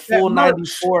Austin, Full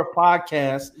 94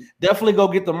 podcast. Definitely go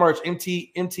get the merch.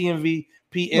 MTMV.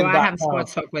 Well, I have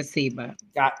Sports Talk with C, but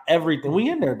got everything. We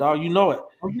in there, dog. You know it.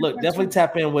 Look, definitely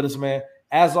tap in with us, man.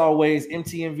 As always,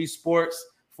 MTMV Sports,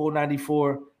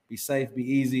 494. Be safe, be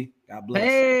easy. God bless.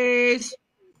 Peace.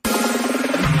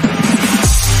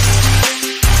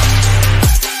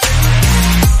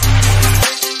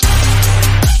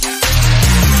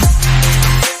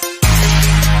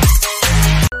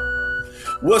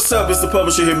 What's up? It's the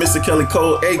publisher here, Mr. Kelly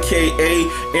Cole,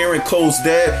 a.k.a. Aaron Cole's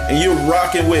dad, and you're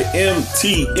rocking with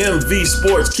MTMV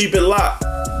Sports. Keep it locked.